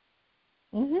day.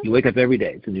 Mm-hmm. You wake up every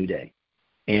day, it's a new day.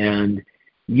 And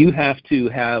you have to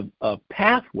have a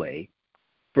pathway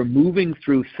for moving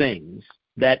through things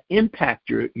that impact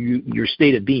your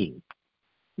state of being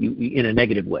in a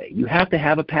negative way. You have to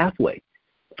have a pathway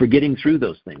for getting through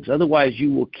those things. Otherwise,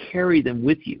 you will carry them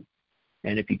with you.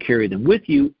 And if you carry them with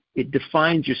you, it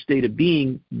defines your state of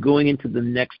being going into the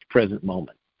next present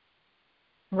moment.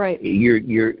 Right.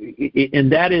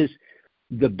 And that is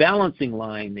the balancing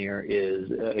line. There is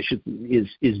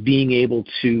being able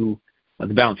to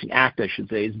the balancing act, I should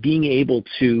say, is being able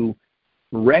to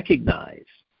recognize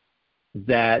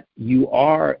that you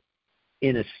are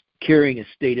carrying a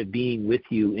state of being with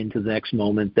you into the next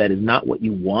moment that is not what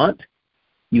you want.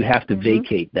 You have to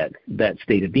vacate that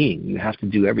state of being. You have to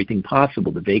do everything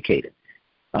possible to vacate it.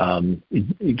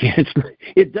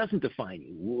 It doesn't define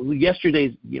you.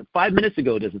 Yesterday's 5 minutes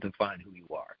ago doesn't define who you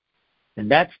are,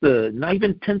 and that's not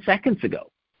even 10 seconds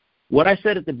ago. What I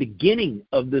said at the beginning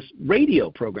of this radio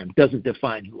program doesn't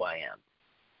define who I am.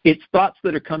 It's thoughts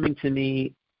that are coming to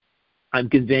me. I'm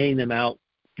conveying them out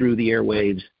through the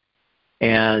airwaves,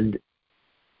 and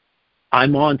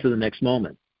I'm on to the next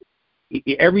moment.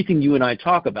 Everything you and I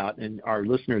talk about, and our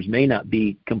listeners may not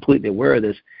be completely aware of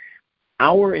this,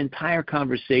 our entire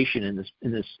conversation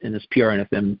in this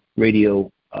PRN-FM radio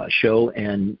show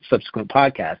and subsequent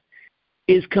podcast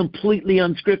is completely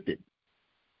unscripted.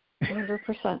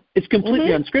 100%. It's completely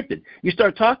unscripted. You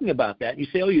start talking about that, and you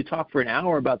say, you talk for an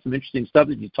hour about some interesting stuff,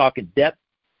 and you talk in depth.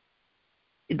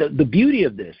 The beauty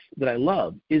of this that I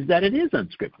love is that it is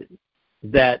unscripted,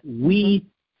 that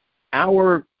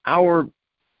our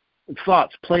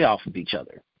thoughts play off of each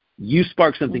other. You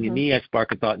spark something in me, I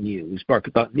spark a thought in you. You spark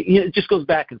a thought. It just goes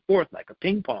back and forth like a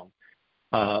ping pong,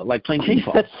 like playing ping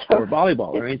pong or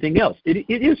volleyball or anything else. It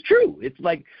is true. It's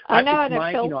like I know, and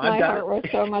it fills my heart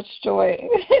with so much joy.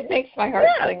 It makes my heart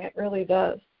sing. It really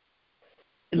does.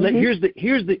 Here's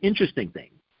the interesting thing.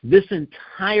 This is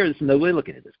another way of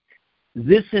looking at this.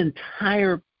 This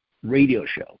entire radio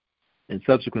show and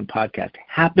subsequent podcast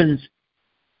happens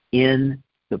in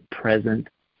the present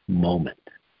moment.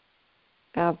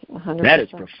 100%. That is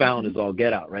profound as all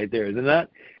get out right there, isn't that?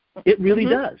 It really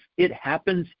does. It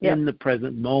happens in the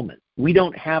present moment. We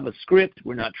don't have a script.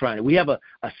 We're not trying to. We have a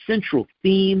central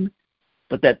theme,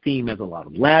 but that theme has a lot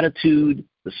of latitude,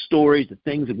 the stories, the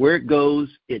things, and where it goes.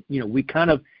 We kind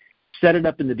of set it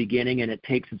up in the beginning, and it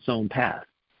takes its own path.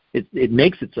 It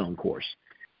makes its own course.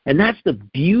 And that's the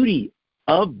beauty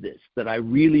of this that I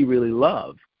really, really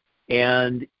love.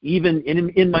 And even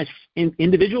in my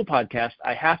individual podcast,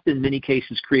 I have to, in many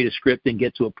cases, create a script and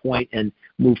get to a point and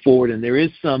move forward. And there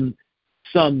is some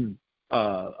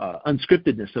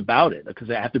unscriptedness about it because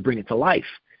I have to bring it to life.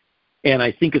 And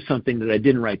I think of something that I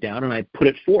didn't write down, and I put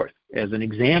it forth as an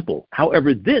example.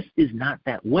 However, this is not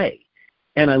that way.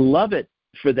 And I love it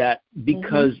for that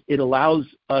because it allows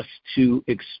us to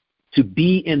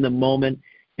be in the moment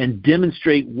and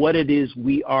demonstrate what it is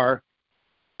we are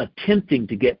attempting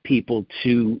to get people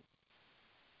to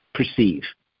perceive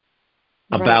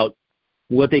about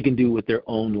what they can do with their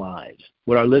own lives,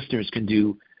 what our listeners can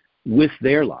do with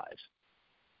their lives,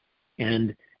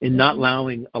 and not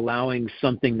allowing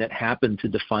something that happened to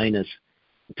define us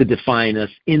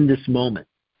in this moment.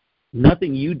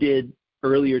 Nothing you did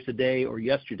earlier today or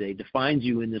yesterday defines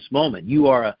you in this moment. You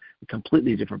are a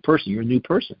completely different person. You're a new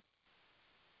person.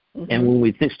 And when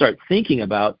we start thinking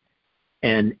about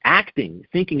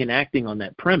thinking and acting on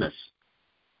that premise,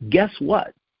 guess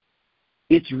what?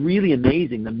 It's really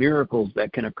amazing the miracles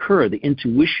that can occur, the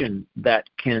intuition that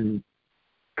can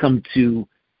come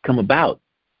about,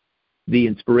 the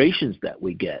inspirations that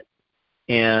we get.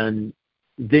 And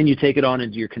then you take it on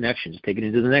into your connections, take it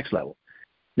into the next level.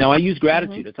 Now, I use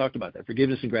gratitude. I talked about that,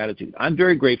 forgiveness and gratitude. I'm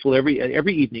very grateful every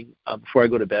evening before I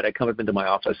go to bed. I come up into my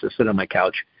office, I sit on my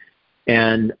couch,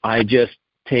 and I just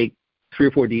take 3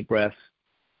 or 4 deep breaths,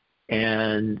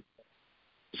 and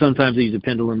Sometimes I use a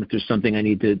pendulum if there's something I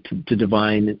need to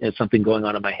divine, something going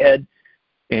on in my head,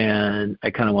 and I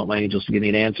kind of want my angels to give me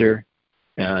an answer.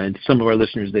 And some of our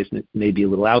listeners, they may be a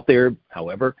little out there.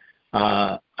 However,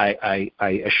 I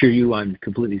assure you I'm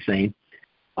completely sane.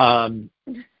 And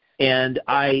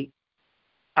I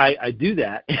do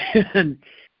that,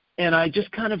 and I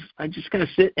just kind of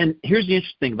sit. And here's the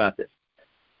interesting thing about this: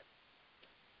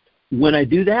 when I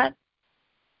do that,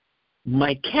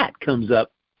 my cat comes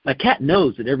up. My cat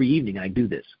knows that every evening I do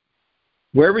this,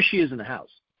 wherever she is in the house.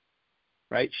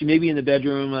 Right? She may be in the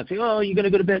bedroom. I'll say, "Oh, you going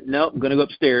to go to bed?" No, I'm going to go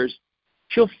upstairs.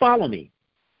 She'll follow me.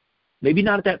 Maybe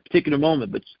not at that particular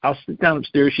moment, but I'll sit down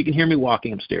upstairs. She can hear me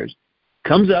walking upstairs.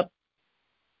 Comes up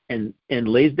and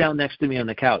lays down next to me on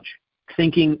the couch,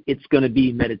 thinking it's going to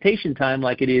be meditation time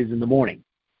like it is in the morning.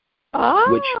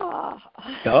 Oh,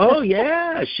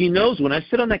 yeah. She knows when I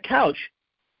sit on that couch,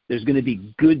 there's going to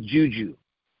be good juju,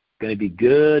 going to be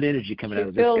good energy coming out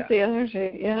of this guy. She feels the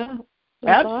energy, yeah.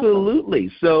 That's absolutely.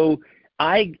 Awesome. So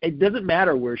it doesn't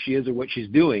matter where she is or what she's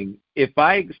doing. If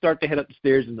I start to head up the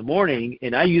stairs in the morning,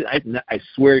 and I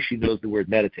swear she knows the word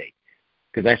meditate,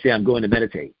 because I say I'm going to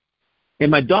meditate. And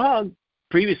my dog,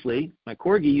 previously, my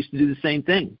corgi, used to do the same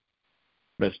thing.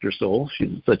 Rest her soul.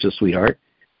 She's such a sweetheart.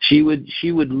 She would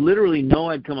literally know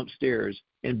I'd come upstairs,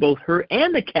 and both her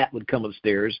and the cat would come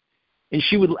upstairs, and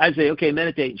I'd say, okay,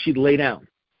 meditate, and she'd lay down,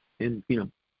 and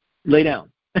lay down,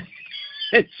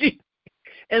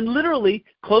 and literally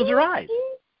close her eyes.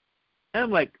 And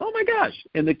I'm like, oh my gosh!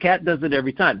 And the cat does it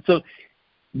every time. So,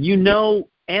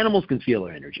 animals can feel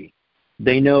our energy.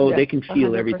 They know they can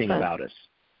feel 100%. Everything about us.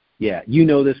 Yeah, you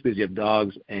know this because you have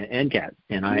dogs and cats,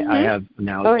 and I have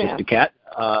now just a cat.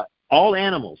 All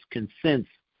animals can sense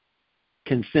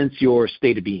your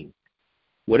state of being.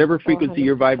 Whatever frequency 100%.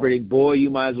 You're vibrating, boy,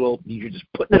 you're just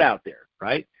putting it out there,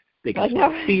 right? They can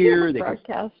smell fear, they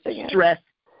can stress,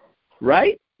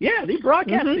 right? Yeah, they're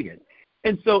broadcasting it.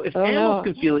 And so if animals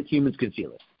can feel it, humans can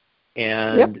feel it.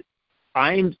 And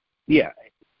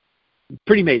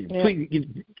pretty amazing. Yeah. Please,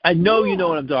 I know you know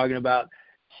what I'm talking about.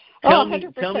 Tell me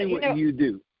what you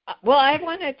do. Well, I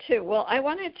wanted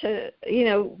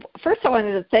to, first I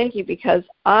wanted to thank you because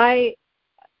I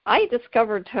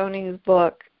discovered Tony's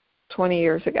book 20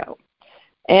 years ago.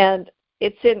 And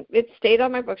it stayed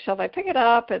on my bookshelf. I pick it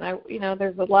up and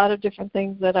there's a lot of different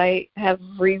things that I have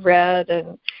reread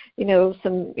and,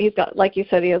 he's got, like you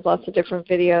said, he has lots of different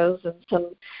videos and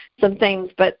some things,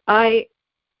 but I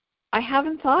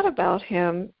haven't thought about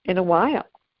him in a while.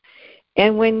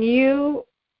 And when you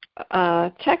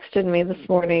texted me this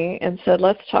morning and said,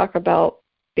 let's talk about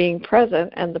being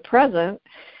present and the present,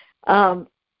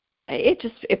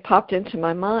 it popped into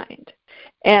my mind.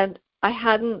 And I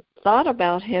hadn't thought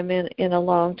about him in a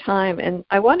long time. And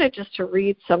I wanted just to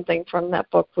read something from that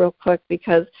book real quick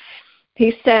because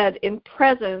he said, in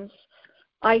presence,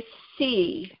 I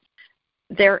see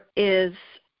there is,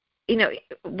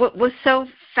 what was so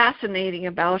fascinating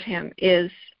about him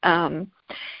is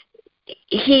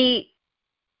he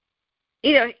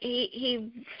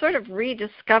sort of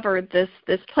rediscovered this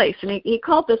place, and he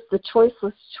called this the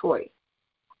choiceless choice.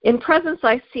 In presence,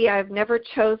 I see I've never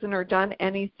chosen or done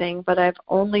anything, but I've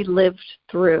only lived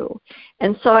through.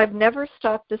 And so I've never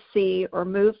stopped to see or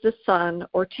moved the sun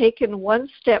or taken one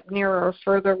step nearer or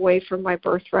further away from my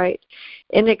birthright.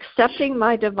 In accepting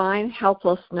my divine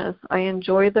helplessness, I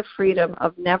enjoy the freedom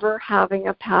of never having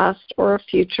a past or a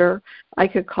future I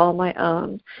could call my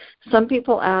own. Some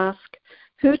people ask,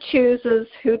 who chooses,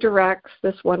 who directs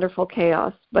this wonderful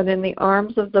chaos? But in the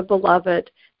arms of the beloved,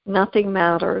 nothing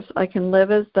matters. I can live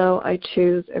as though I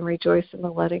choose and rejoice in the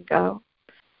letting go.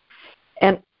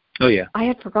 And I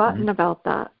had forgotten about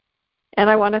that. And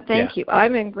I want to thank you.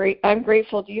 I'm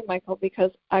grateful to you, Michael, because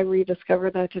I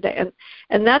rediscovered that today.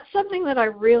 And that's something that I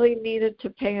really needed to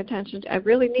pay attention to. I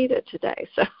really need it today.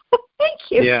 So thank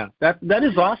you. Yeah, that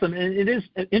is awesome. And it is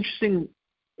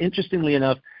interestingly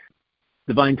enough,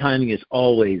 divine timing is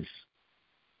always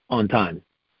on time.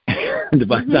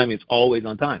 Divine timing is always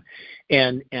on time.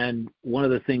 And one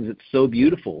of the things that's so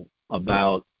beautiful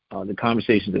about the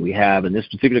conversations that we have, and this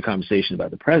particular conversation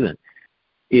about the present,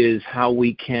 is how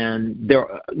we can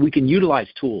utilize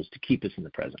tools to keep us in the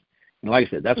present. And like I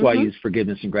said, that's why I use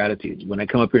forgiveness and gratitude. When I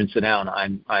come up here and sit down,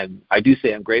 I do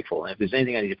say I'm grateful. And if there's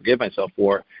anything I need to forgive myself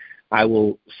for, I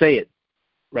will say it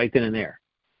right then and there.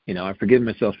 I forgive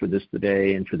myself for this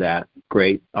today and for that.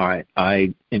 Great. All right.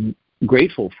 I am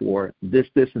grateful for this,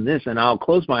 and this, and I'll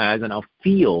close my eyes and I'll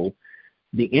feel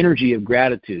the energy of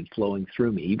gratitude flowing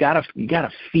through me. You gotta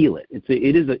feel it.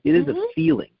 It is a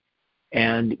feeling,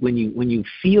 and when you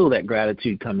feel that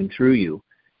gratitude coming through you,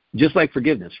 just like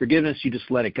forgiveness, you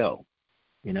just let it go.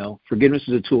 Forgiveness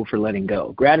is a tool for letting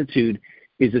go. Gratitude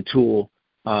is a tool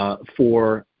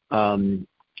for,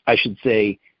 I should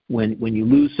say, when you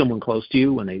lose someone close to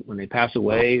you, when they pass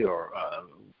away, or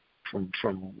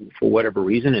for whatever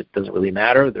reason, it doesn't really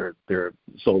matter. Their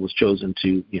soul was chosen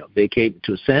to vacate,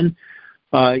 to ascend.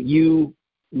 You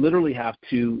literally have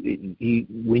to,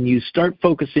 when you start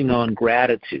focusing on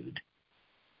gratitude,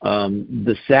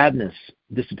 the sadness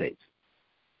dissipates.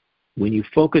 When you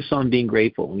focus on being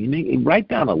grateful, when you write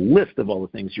down a list of all the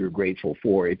things you're grateful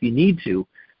for, if you need to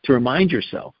remind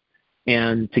yourself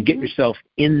and to get yourself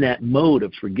in that mode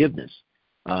of forgiveness.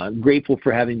 Grateful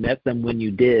for having met them when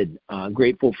you did.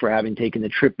 Grateful for having taken the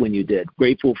trip when you did.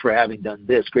 Grateful for having done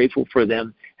this. Grateful for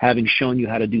them having shown you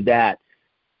how to do that.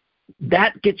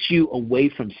 That gets you away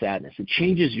from sadness. It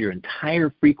changes your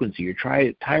entire frequency, your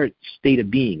entire state of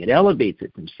being. It elevates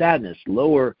it from sadness,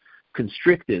 lower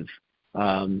constrictive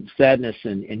sadness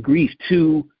and grief,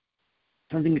 to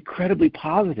something incredibly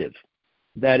positive.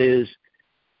 That is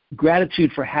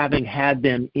gratitude for having had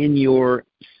them in your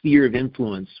sphere of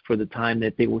influence for the time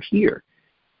that they were here.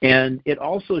 And it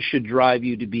also should drive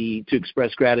you to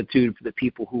express gratitude for the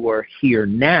people who are here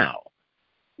now,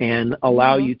 and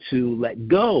allow you to let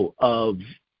go of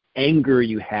anger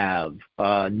you have,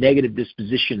 negative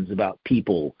dispositions about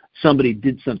people. Somebody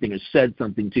did something or said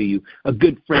something to you, a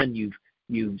good friend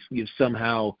you've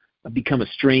somehow become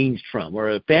estranged from, or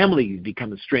a family you've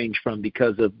become estranged from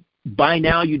because of, by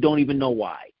now you don't even know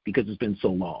why, because it's been so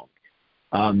long.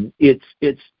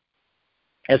 It's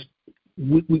as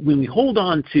when we hold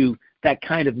on to that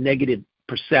kind of negative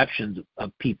perception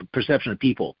of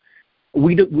people,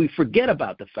 we forget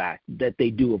about the fact that they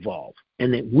do evolve,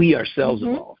 and that we ourselves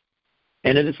evolve,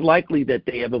 and it is likely that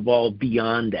they have evolved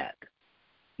beyond that.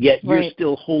 Yet you're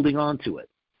still holding on to it.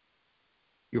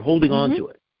 You're holding on to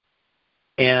it,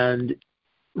 and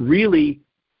really,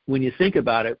 when you think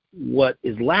about it, what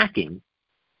is lacking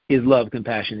is love,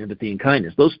 compassion, empathy, and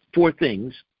kindness. Those four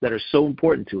things that are so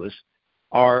important to us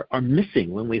are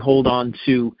missing when we hold on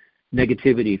to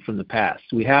negativity from the past.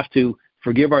 We have to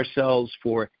forgive ourselves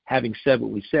for having said what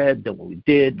we said, done what we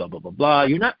did, blah, blah, blah, blah.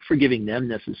 You're not forgiving them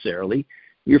necessarily.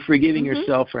 You're forgiving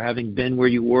yourself for having been where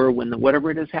you were when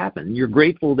whatever it has happened. You're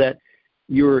grateful that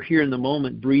you're here in the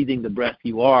moment, breathing the breath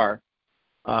you are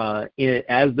as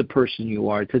the person you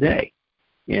are today.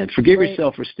 And forgive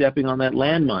yourself for stepping on that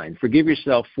landmine. Forgive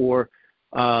yourself for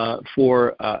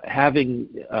having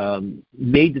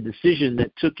made the decision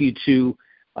that took you to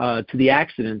the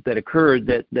accident that occurred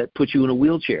that put you in a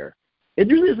wheelchair. It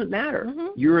really doesn't matter.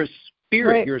 You're a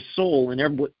spirit. You're a soul,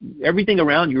 and everything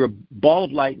around you. You're a ball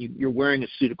of light. You're wearing a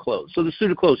suit of clothes. So the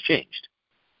suit of clothes changed.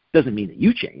 Doesn't mean that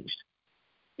you changed.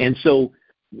 And so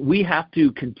we have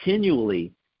to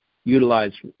continually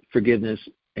utilize forgiveness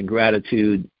and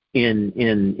gratitude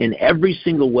in every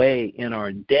single way in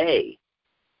our day.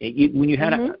 When you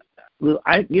had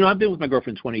I've been with my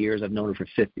girlfriend 20 years. I've known her for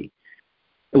 50.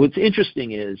 And what's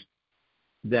interesting is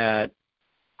that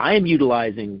I am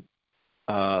utilizing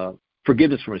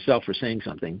forgiveness for myself for saying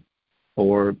something,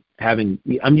 or I'm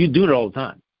doing it all the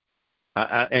time.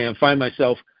 I find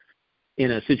myself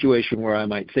in a situation where I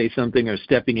might say something or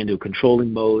stepping into a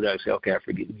controlling mode. I say, okay, I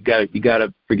forgive you. Got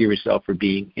to forgive yourself for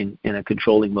being in a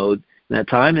controlling mode in that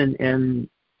time. And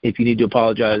if you need to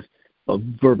apologize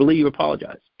verbally, you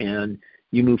apologize and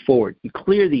you move forward. You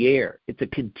clear the air. It's a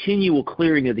continual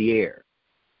clearing of the air.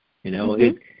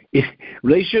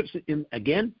 Relationships,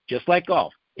 again, just like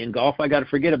golf. In golf, I got to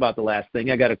forget about the last thing.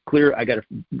 I got to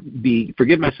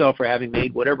forgive myself for having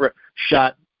made whatever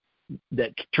shot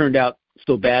that turned out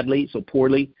so badly, so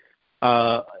poorly,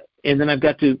 and then I've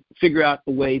got to figure out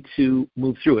a way to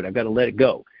move through it. I've got to let it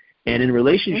go. And in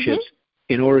relationships,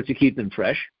 in order to keep them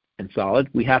fresh and solid,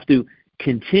 we have to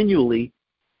continually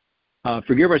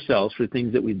forgive ourselves for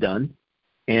things that we've done,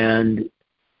 and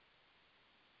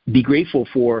be grateful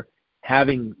for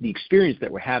having the experience that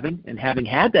we're having, and having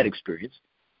had that experience,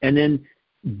 and then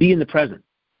be in the present.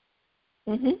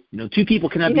 Two people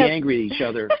cannot be angry at each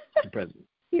other in the present.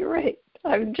 You're right.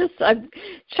 I'm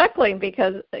chuckling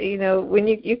because when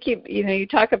you keep you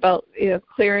talk about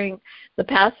clearing the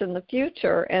past and the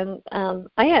future, and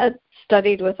I had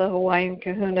studied with a Hawaiian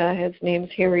kahuna. His name's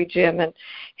Harry Jim, and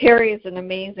Harry is an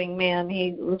amazing man.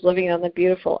 He was living on the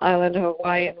beautiful island of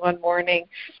Hawaii, and one morning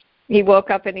he woke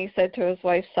up and he said to his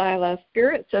wife Sila,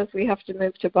 "Spirit says we have to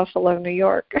move to Buffalo, New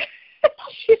York."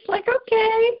 She's like,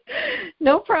 okay,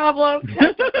 no problem.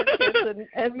 Packed up her kids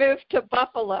and moved to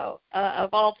Buffalo, of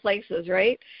all places,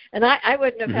 right? And I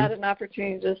wouldn't have had an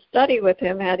opportunity to study with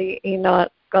him had he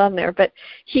not gone there. But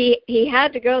he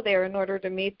had to go there in order to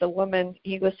meet the woman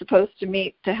he was supposed to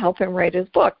meet to help him write his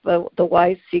book, The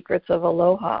Wise Secrets of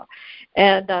Aloha.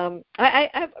 And I'm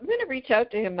going to reach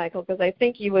out to him, Michael, because I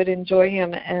think you would enjoy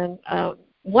him. And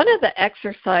one of the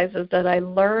exercises that I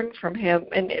learned from him,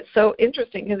 and it's so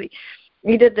interesting because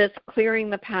he did this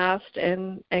clearing the past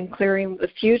and clearing the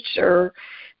future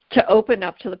to open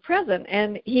up to the present.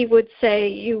 And he would say,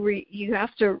 you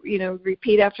have to,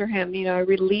 repeat after him, I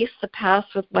release the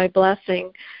past with my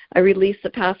blessing. I release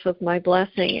the past with my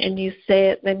blessing. And you say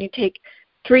it, then you take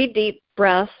 3 deep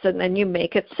breaths, and then you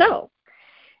make it so.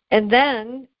 And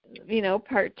then,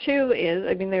 part 2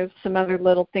 is, there's some other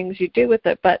little things you do with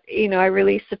it, but, I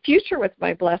release the future with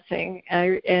my blessing.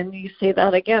 And you say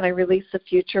that again, I release the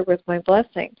future with my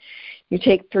blessing. You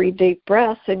take 3 deep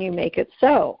breaths and you make it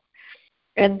so.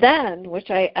 And then, which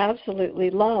I absolutely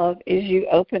love, is you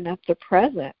open up the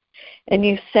present. And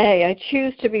you say, I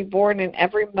choose to be born in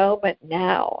every moment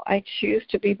now. I choose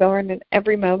to be born in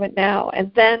every moment now.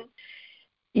 And then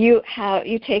you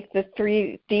take the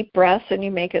 3 deep breaths and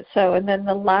you make it so. And then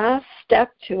the last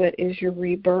step to it is your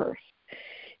rebirth.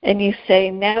 And you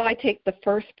say, now I take the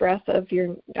first breath of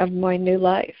my new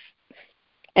life.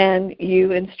 And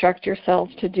you instruct yourself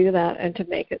to do that and to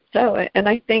make it so. And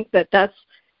I think that's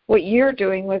what you're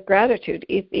doing with gratitude.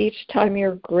 Each time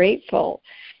you're grateful,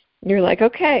 you're like,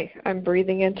 okay, I'm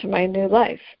breathing into my new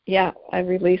life. Yeah, I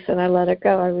release and I let it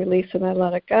go. I release and I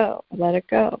let it go. I let it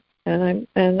go. And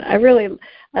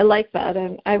I like that,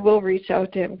 and I will reach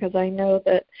out to him because I know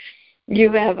that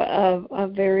you have a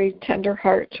very tender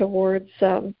heart towards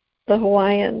the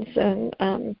Hawaiians and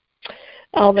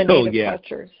all the native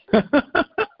cultures.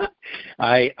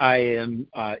 I am.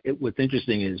 What's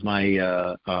interesting is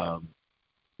my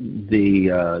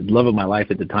the love of my life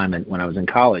at the time, and when I was in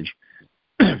college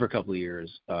for a couple of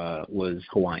years, was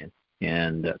Hawaiian.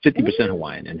 And 50%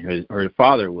 Hawaiian, and her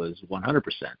father was 100%,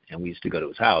 and we used to go to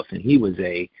his house, and he was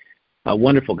a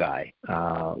wonderful guy,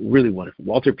 really wonderful.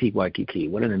 Walter P. Waikiki,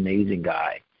 what an amazing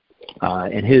guy.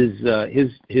 And his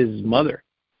mother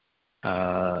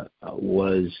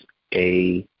was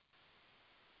his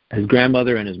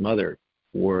grandmother and his mother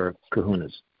were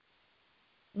kahunas.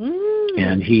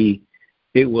 And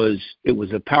it was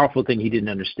a powerful thing he didn't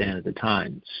understand at the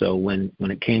time. So when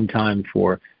it came time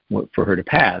for her to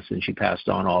pass, and she passed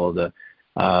on all of the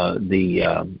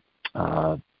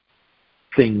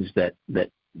things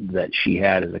that she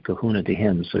had as a kahuna to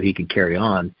him, so he could carry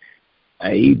on.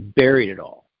 He buried it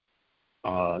all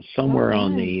somewhere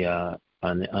on the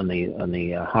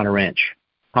Hana Ranch,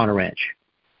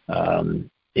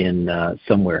 in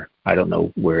somewhere. I don't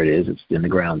know where it is. It's in the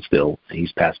ground still.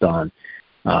 He's passed on.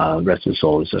 Rest of his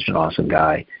soul. He's such an awesome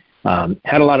guy.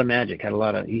 Had a lot of magic. He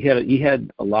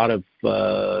had a lot of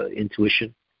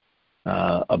intuition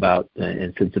about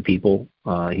and sense of people.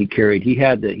 He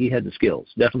had the skills.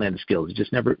 Definitely had the skills. He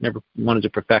just never wanted to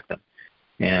perfect them,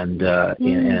 and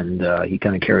he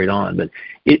kind of carried on. But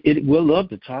we'll love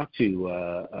to talk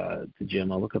to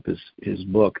Jim. I'll look up his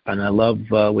book, and I love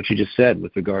what you just said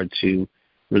with regard to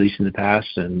releasing the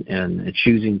past and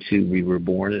choosing to be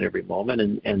reborn at every moment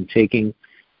and taking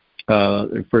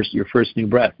your first new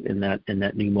breath in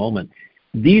that new moment.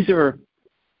 These are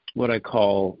what I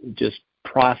call just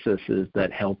processes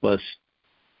that help us.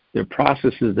 They're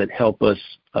processes that help us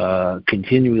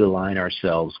continually align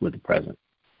ourselves with the present.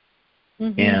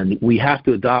 And we have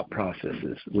to adopt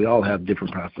processes. We all have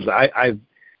different processes.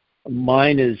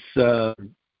 Mine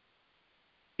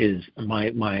is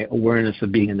my awareness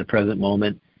of being in the present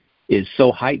moment is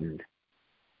so heightened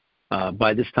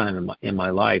by this time in my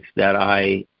life that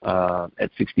I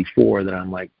at 64 that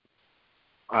I'm like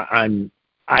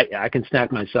I can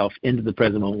snap myself into the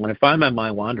present moment. When I find my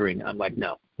mind wandering, I'm like,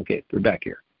 no, okay, we're back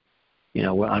here.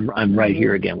 I'm right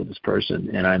here again with this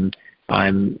person, and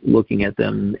I'm looking at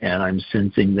them and I'm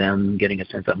sensing them, getting a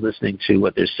sense. I'm listening to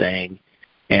what they're saying,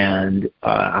 and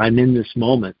I'm in this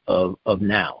moment of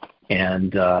now.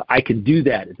 And I can do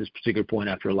that at this particular point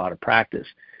after a lot of practice.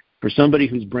 For somebody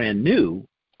who's brand new,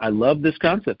 I love this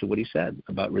concept of what he said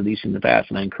about releasing the past,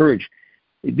 and I encourage.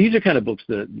 These are kind of books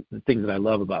the things that I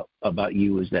love about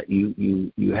you is that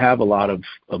you have a lot of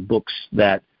books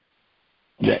that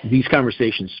these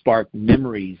conversations spark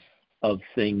memories of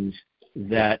things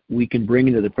that we can bring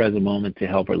into the present moment to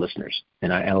help our listeners,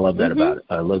 and I love that about it.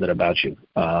 I love that about you.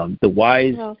 The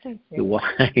wise, the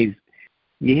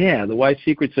wise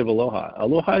secrets of Aloha.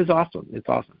 Aloha is awesome. It's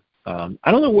awesome.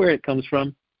 I don't know where it comes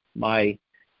from.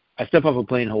 I I step off a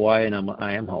plane in Hawaii, and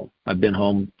I am home. I've been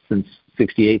home since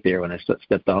 '68 there when I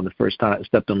stepped on those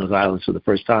islands for the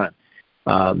first time.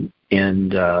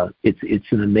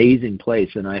 It's an amazing place,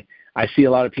 and I see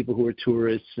a lot of people who are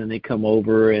tourists, and they come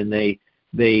over, and they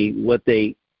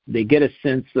get a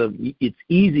sense of, it's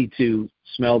easy to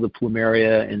smell the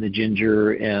plumeria and the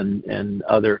ginger and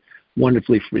other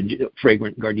wonderfully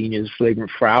fragrant gardenias, fragrant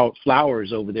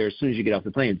flowers over there. As soon as you get off the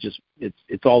plane,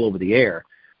 it's all over the air.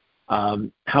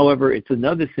 However, it's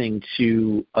another thing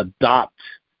to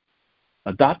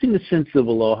adopting the sense of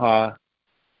aloha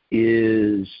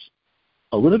is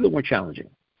a little bit more challenging.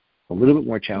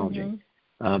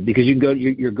 Because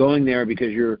you're going there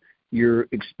because you're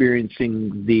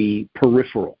experiencing the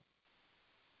peripheral,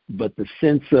 but the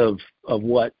sense of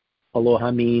what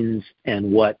aloha means and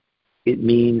what it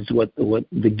means, what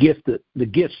the gifts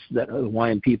that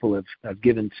Hawaiian people have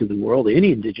given to the world,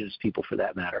 any indigenous people for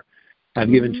that matter, have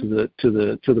given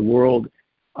to the world,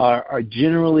 are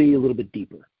generally a little bit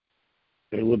deeper.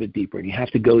 They're a little bit deeper, and you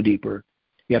have to go deeper.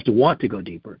 You have to want to go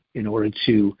deeper in order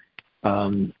to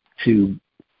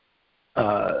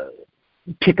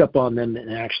pick up on them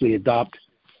and actually adopt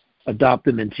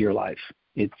them into your life.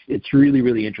 It's really,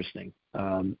 really interesting.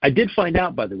 I did find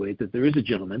out, by the way, that there is a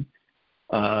gentleman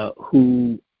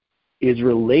who is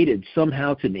related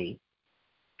somehow to me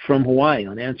from Hawaii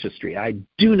on Ancestry. I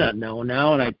do not know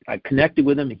now, and I connected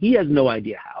with him. He has no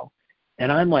idea how.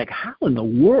 And I'm like, how in the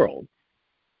world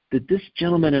did this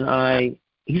gentleman and I,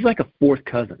 he's like a fourth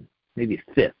cousin, maybe a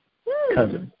fifth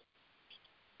cousin.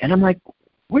 And I'm like,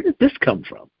 where did this come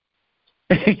from?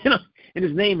 And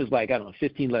his name is like, I don't know,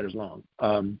 15 letters long.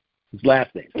 His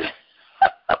last name.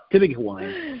 Typical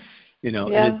Hawaiian.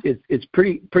 Yeah. And it's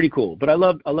pretty cool. But I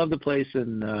love the place,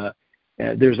 and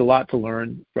there's a lot to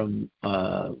learn from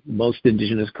most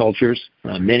indigenous cultures,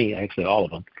 many, actually all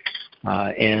of them.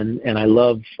 And I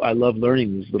love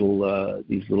learning these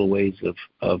little ways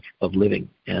of living,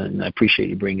 and I appreciate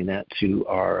you bringing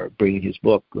his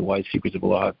book, The Wise Secrets of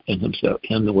Aloha,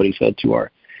 and what he said to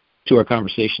our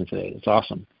conversation today. It's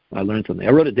awesome. I learned something.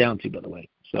 I wrote it down too, by the way,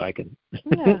 so I can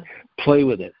play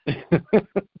with it.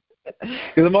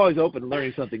 Because I'm always open to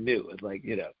learning something new. It's like,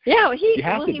 Yeah,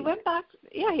 he went back.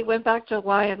 Yeah, he went back to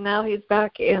Hawaii, and now he's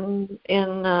back in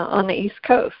on the East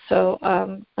Coast. So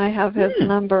I have his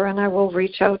number, and I will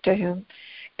reach out to him.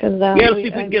 Let's see if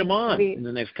we can get him on in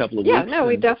the next couple of weeks. Yeah, no,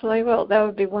 we definitely will. That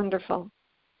would be wonderful.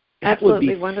 Absolutely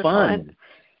would be wonderful. Fun. And,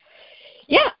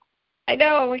 yeah. I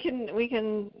know we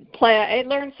can play. I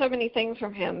learned so many things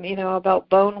from him, about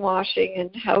bone washing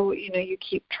and how you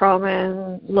keep trauma,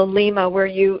 and lalima.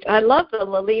 I love the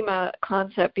lalima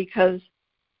concept because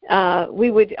I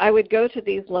would go to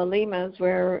these lalimas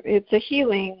where it's a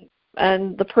healing,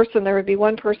 and there would be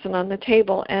one person on the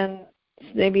table, and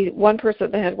maybe one person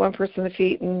that had one person on the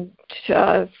feet, and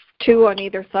two on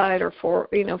either side, or four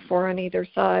on either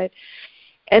side.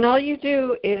 And all you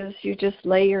do is you just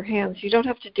lay your hands. You don't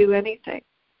have to do anything.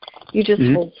 You just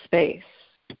hold space.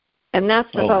 And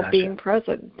that's about being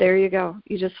present. There you go.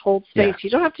 You just hold space. Yeah. You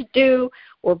don't have to do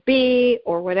or be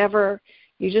or whatever.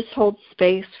 You just hold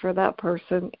space for that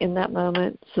person in that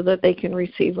moment so that they can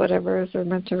receive whatever they're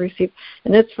meant to receive.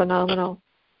 And it's phenomenal.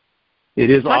 It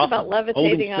is Talk awesome. about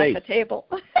levitating off a table.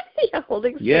 Yeah,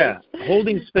 holding space. Yeah,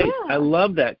 holding space. Yeah. I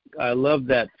love that.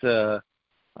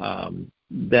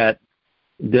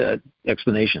 The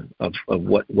explanation of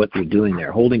what you're doing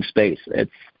there, holding space.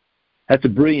 That's a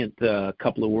brilliant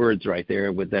couple of words right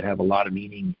there that have a lot of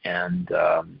meaning. And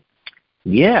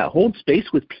hold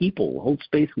space with people, hold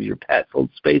space with your pets, hold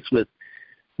space with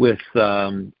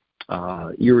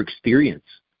your experience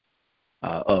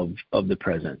of the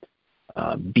present.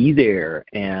 Be there,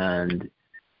 and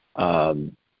I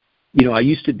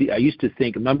used to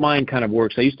think, my mind kind of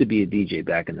works. I used to be a DJ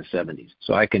back in the 70s,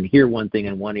 so I can hear one thing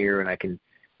in one ear, and I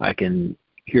can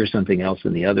hear something else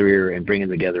in the other ear and bring it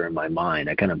together in my mind.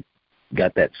 I kind of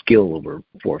got that skill over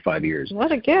 4 or 5 years.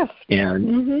 What a gift!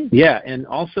 And and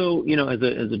also, as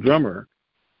a drummer,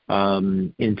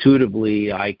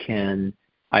 intuitively I can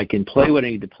play what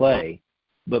I need to play,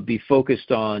 but be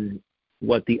focused on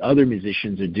what the other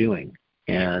musicians are doing.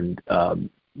 And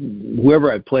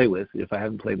whoever I play with, if I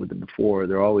haven't played with them before,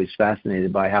 they're always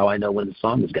fascinated by how I know when the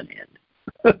song is going to end.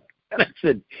 And I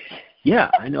said,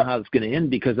 yeah, I know how it's going to end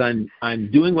because I'm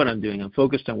doing what I'm doing. I'm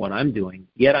focused on what I'm doing,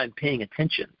 yet I'm paying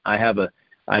attention. I've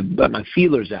got my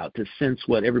feelers out to sense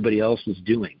what everybody else is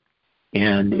doing.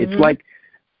 And it's like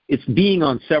it's being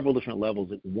on several different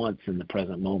levels at once in the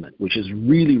present moment, which is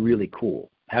really, really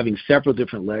cool. Having several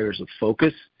different layers of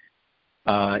focus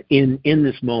in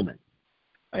this moment.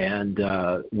 And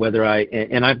I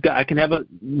can have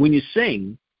when you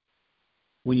sing,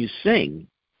 when you sing,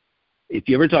 if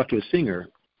you ever talk to a singer,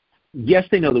 yes,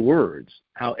 they know the words.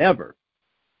 However,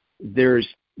 there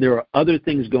are other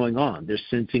things going on. They're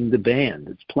sensing the band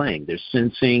that's playing. They're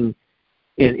sensing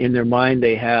in their mind,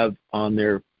 they have on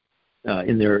their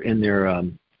in their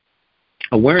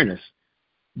awareness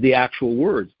the actual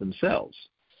words themselves.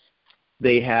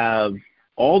 They have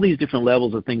all these different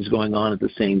levels of things going on at the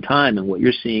same time, and what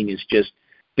you're seeing is just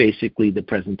basically the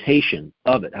presentation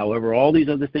of it. However, all these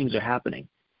other things are happening,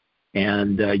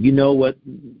 and you know what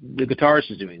the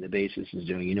guitarist is doing, the bassist is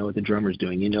doing, you know what the drummer's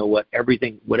doing, you know what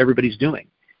everybody's doing,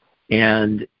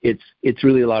 and it's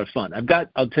really a lot of fun.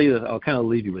 I'll tell you, I'll kind of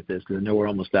leave you with this because I know we're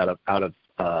almost out of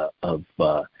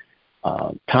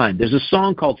time. There's a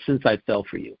song called "Since I Fell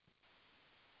for You,"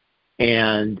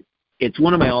 and it's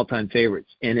one of my all-time favorites,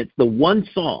 and it's the one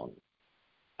song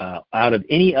out of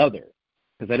any other,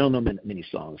 because I don't know many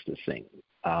songs to sing,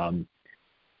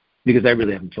 because I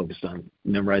really haven't focused on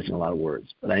memorizing a lot of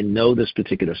words. But I know this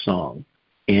particular song,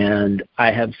 and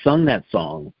I have sung that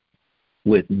song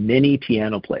with many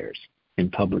piano players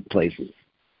in public places.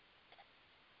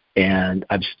 And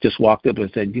I've just walked up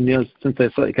and said, since I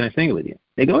saw it, can I sing it with you?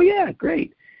 They go, yeah,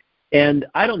 great. And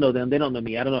I don't know them. They don't know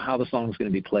me. I don't know how the song is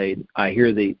going to be played. I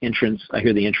hear the entrance. I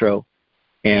hear the intro,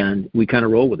 and we kind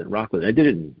of roll with it, rock with it. I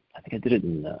think I did it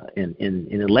in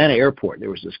Atlanta Airport. There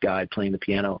was this guy playing the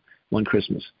piano one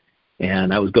Christmas,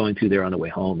 and I was going through there on the way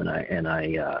home, and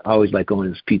I always like going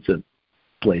to this pizza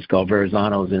place called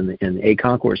Verrazano's in the A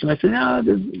Concourse, and I said,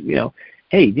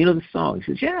 hey, do you know this song?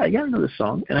 He says, yeah, I know this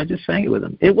song, and I just sang it with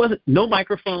him. It wasn't no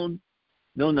microphone,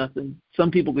 no nothing. Some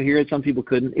people could hear it, some people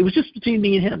couldn't. It was just between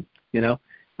me and him.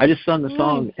 I just sung the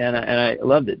song, and I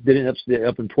loved it. Did it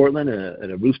up in Portland at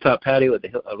a rooftop patio at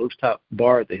a rooftop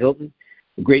bar at the Hilton.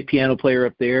 A great piano player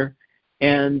up there,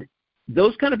 and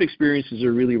those kind of experiences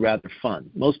are really rather fun.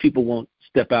 Most people won't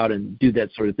step out and do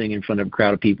that sort of thing in front of a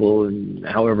crowd of people, and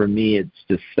however, me, it's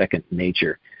just second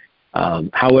nature.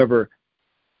 However,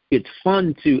 it's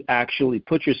fun to actually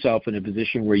put yourself in a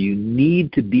position where you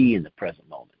need to be in the present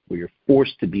moment, where you're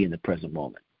forced to be in the present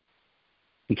moment.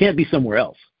 You can't be somewhere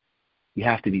else. You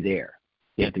have to be there.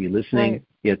 You have to be listening. Right.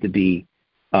 You have to be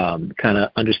kind of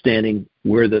understanding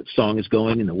where the song is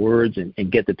going and the words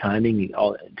and get the timing,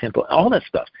 all tempo, all that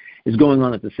stuff is going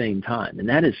on at the same time. And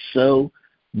that is so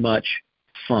much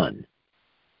fun.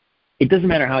 It doesn't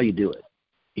matter how you do it.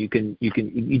 You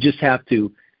just have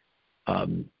to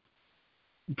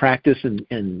practice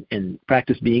and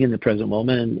practice being in the present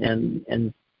moment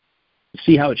and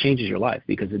see how it changes your life,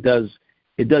 because it does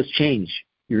change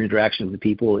your interaction with the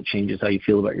people. It changes how you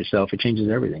feel about yourself. It changes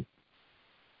everything,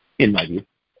 in my view.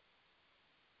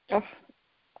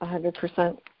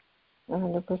 100%.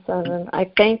 100%. And I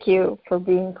thank you for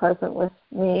being present with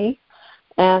me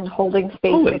and holding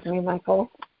space with me,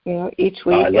 Michael. Each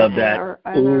week. I love that. Our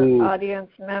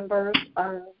audience members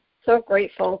are so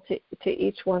grateful to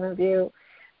each one of you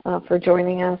for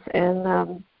joining us.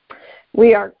 And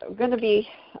we are going to be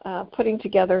putting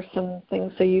together some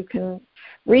things so you can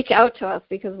reach out to us,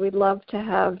 because we'd love to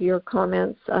have your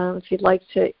comments. If you'd like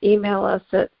to email us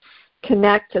at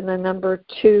connect and the number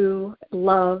 2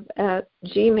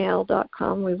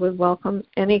 love@gmail.com, we would welcome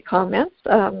any comments.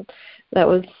 That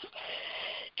was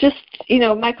just,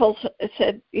 Michael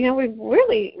said, we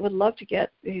really would love to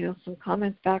get, some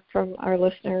comments back from our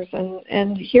listeners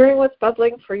and hearing what's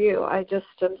bubbling for you. I just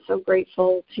am so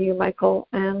grateful to you, Michael,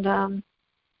 and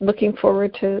looking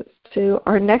forward to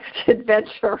our next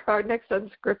adventure, our next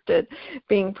unscripted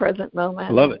Being Present moment.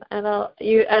 I love it. And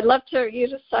I'd love you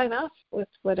to sign off with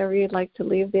whatever you'd like to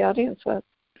leave the audience with.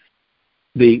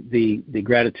 The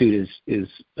gratitude is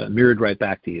mirrored right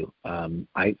back to you.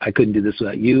 I couldn't do this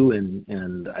without you,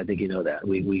 and I think you know that.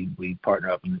 We partner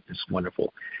up, and it's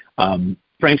wonderful.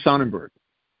 Frank Sonnenberg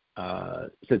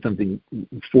said something,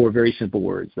 4 very simple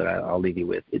words that I'll leave you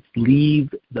with. It's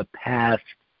leave the past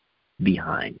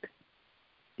behind.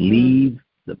 Leave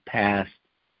the past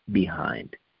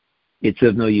behind. It's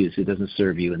of no use. It doesn't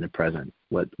serve you in the present.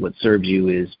 What serves you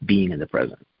is being in the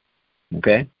present.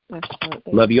 Okay?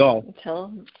 Absolutely. Love you all.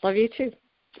 Love you too.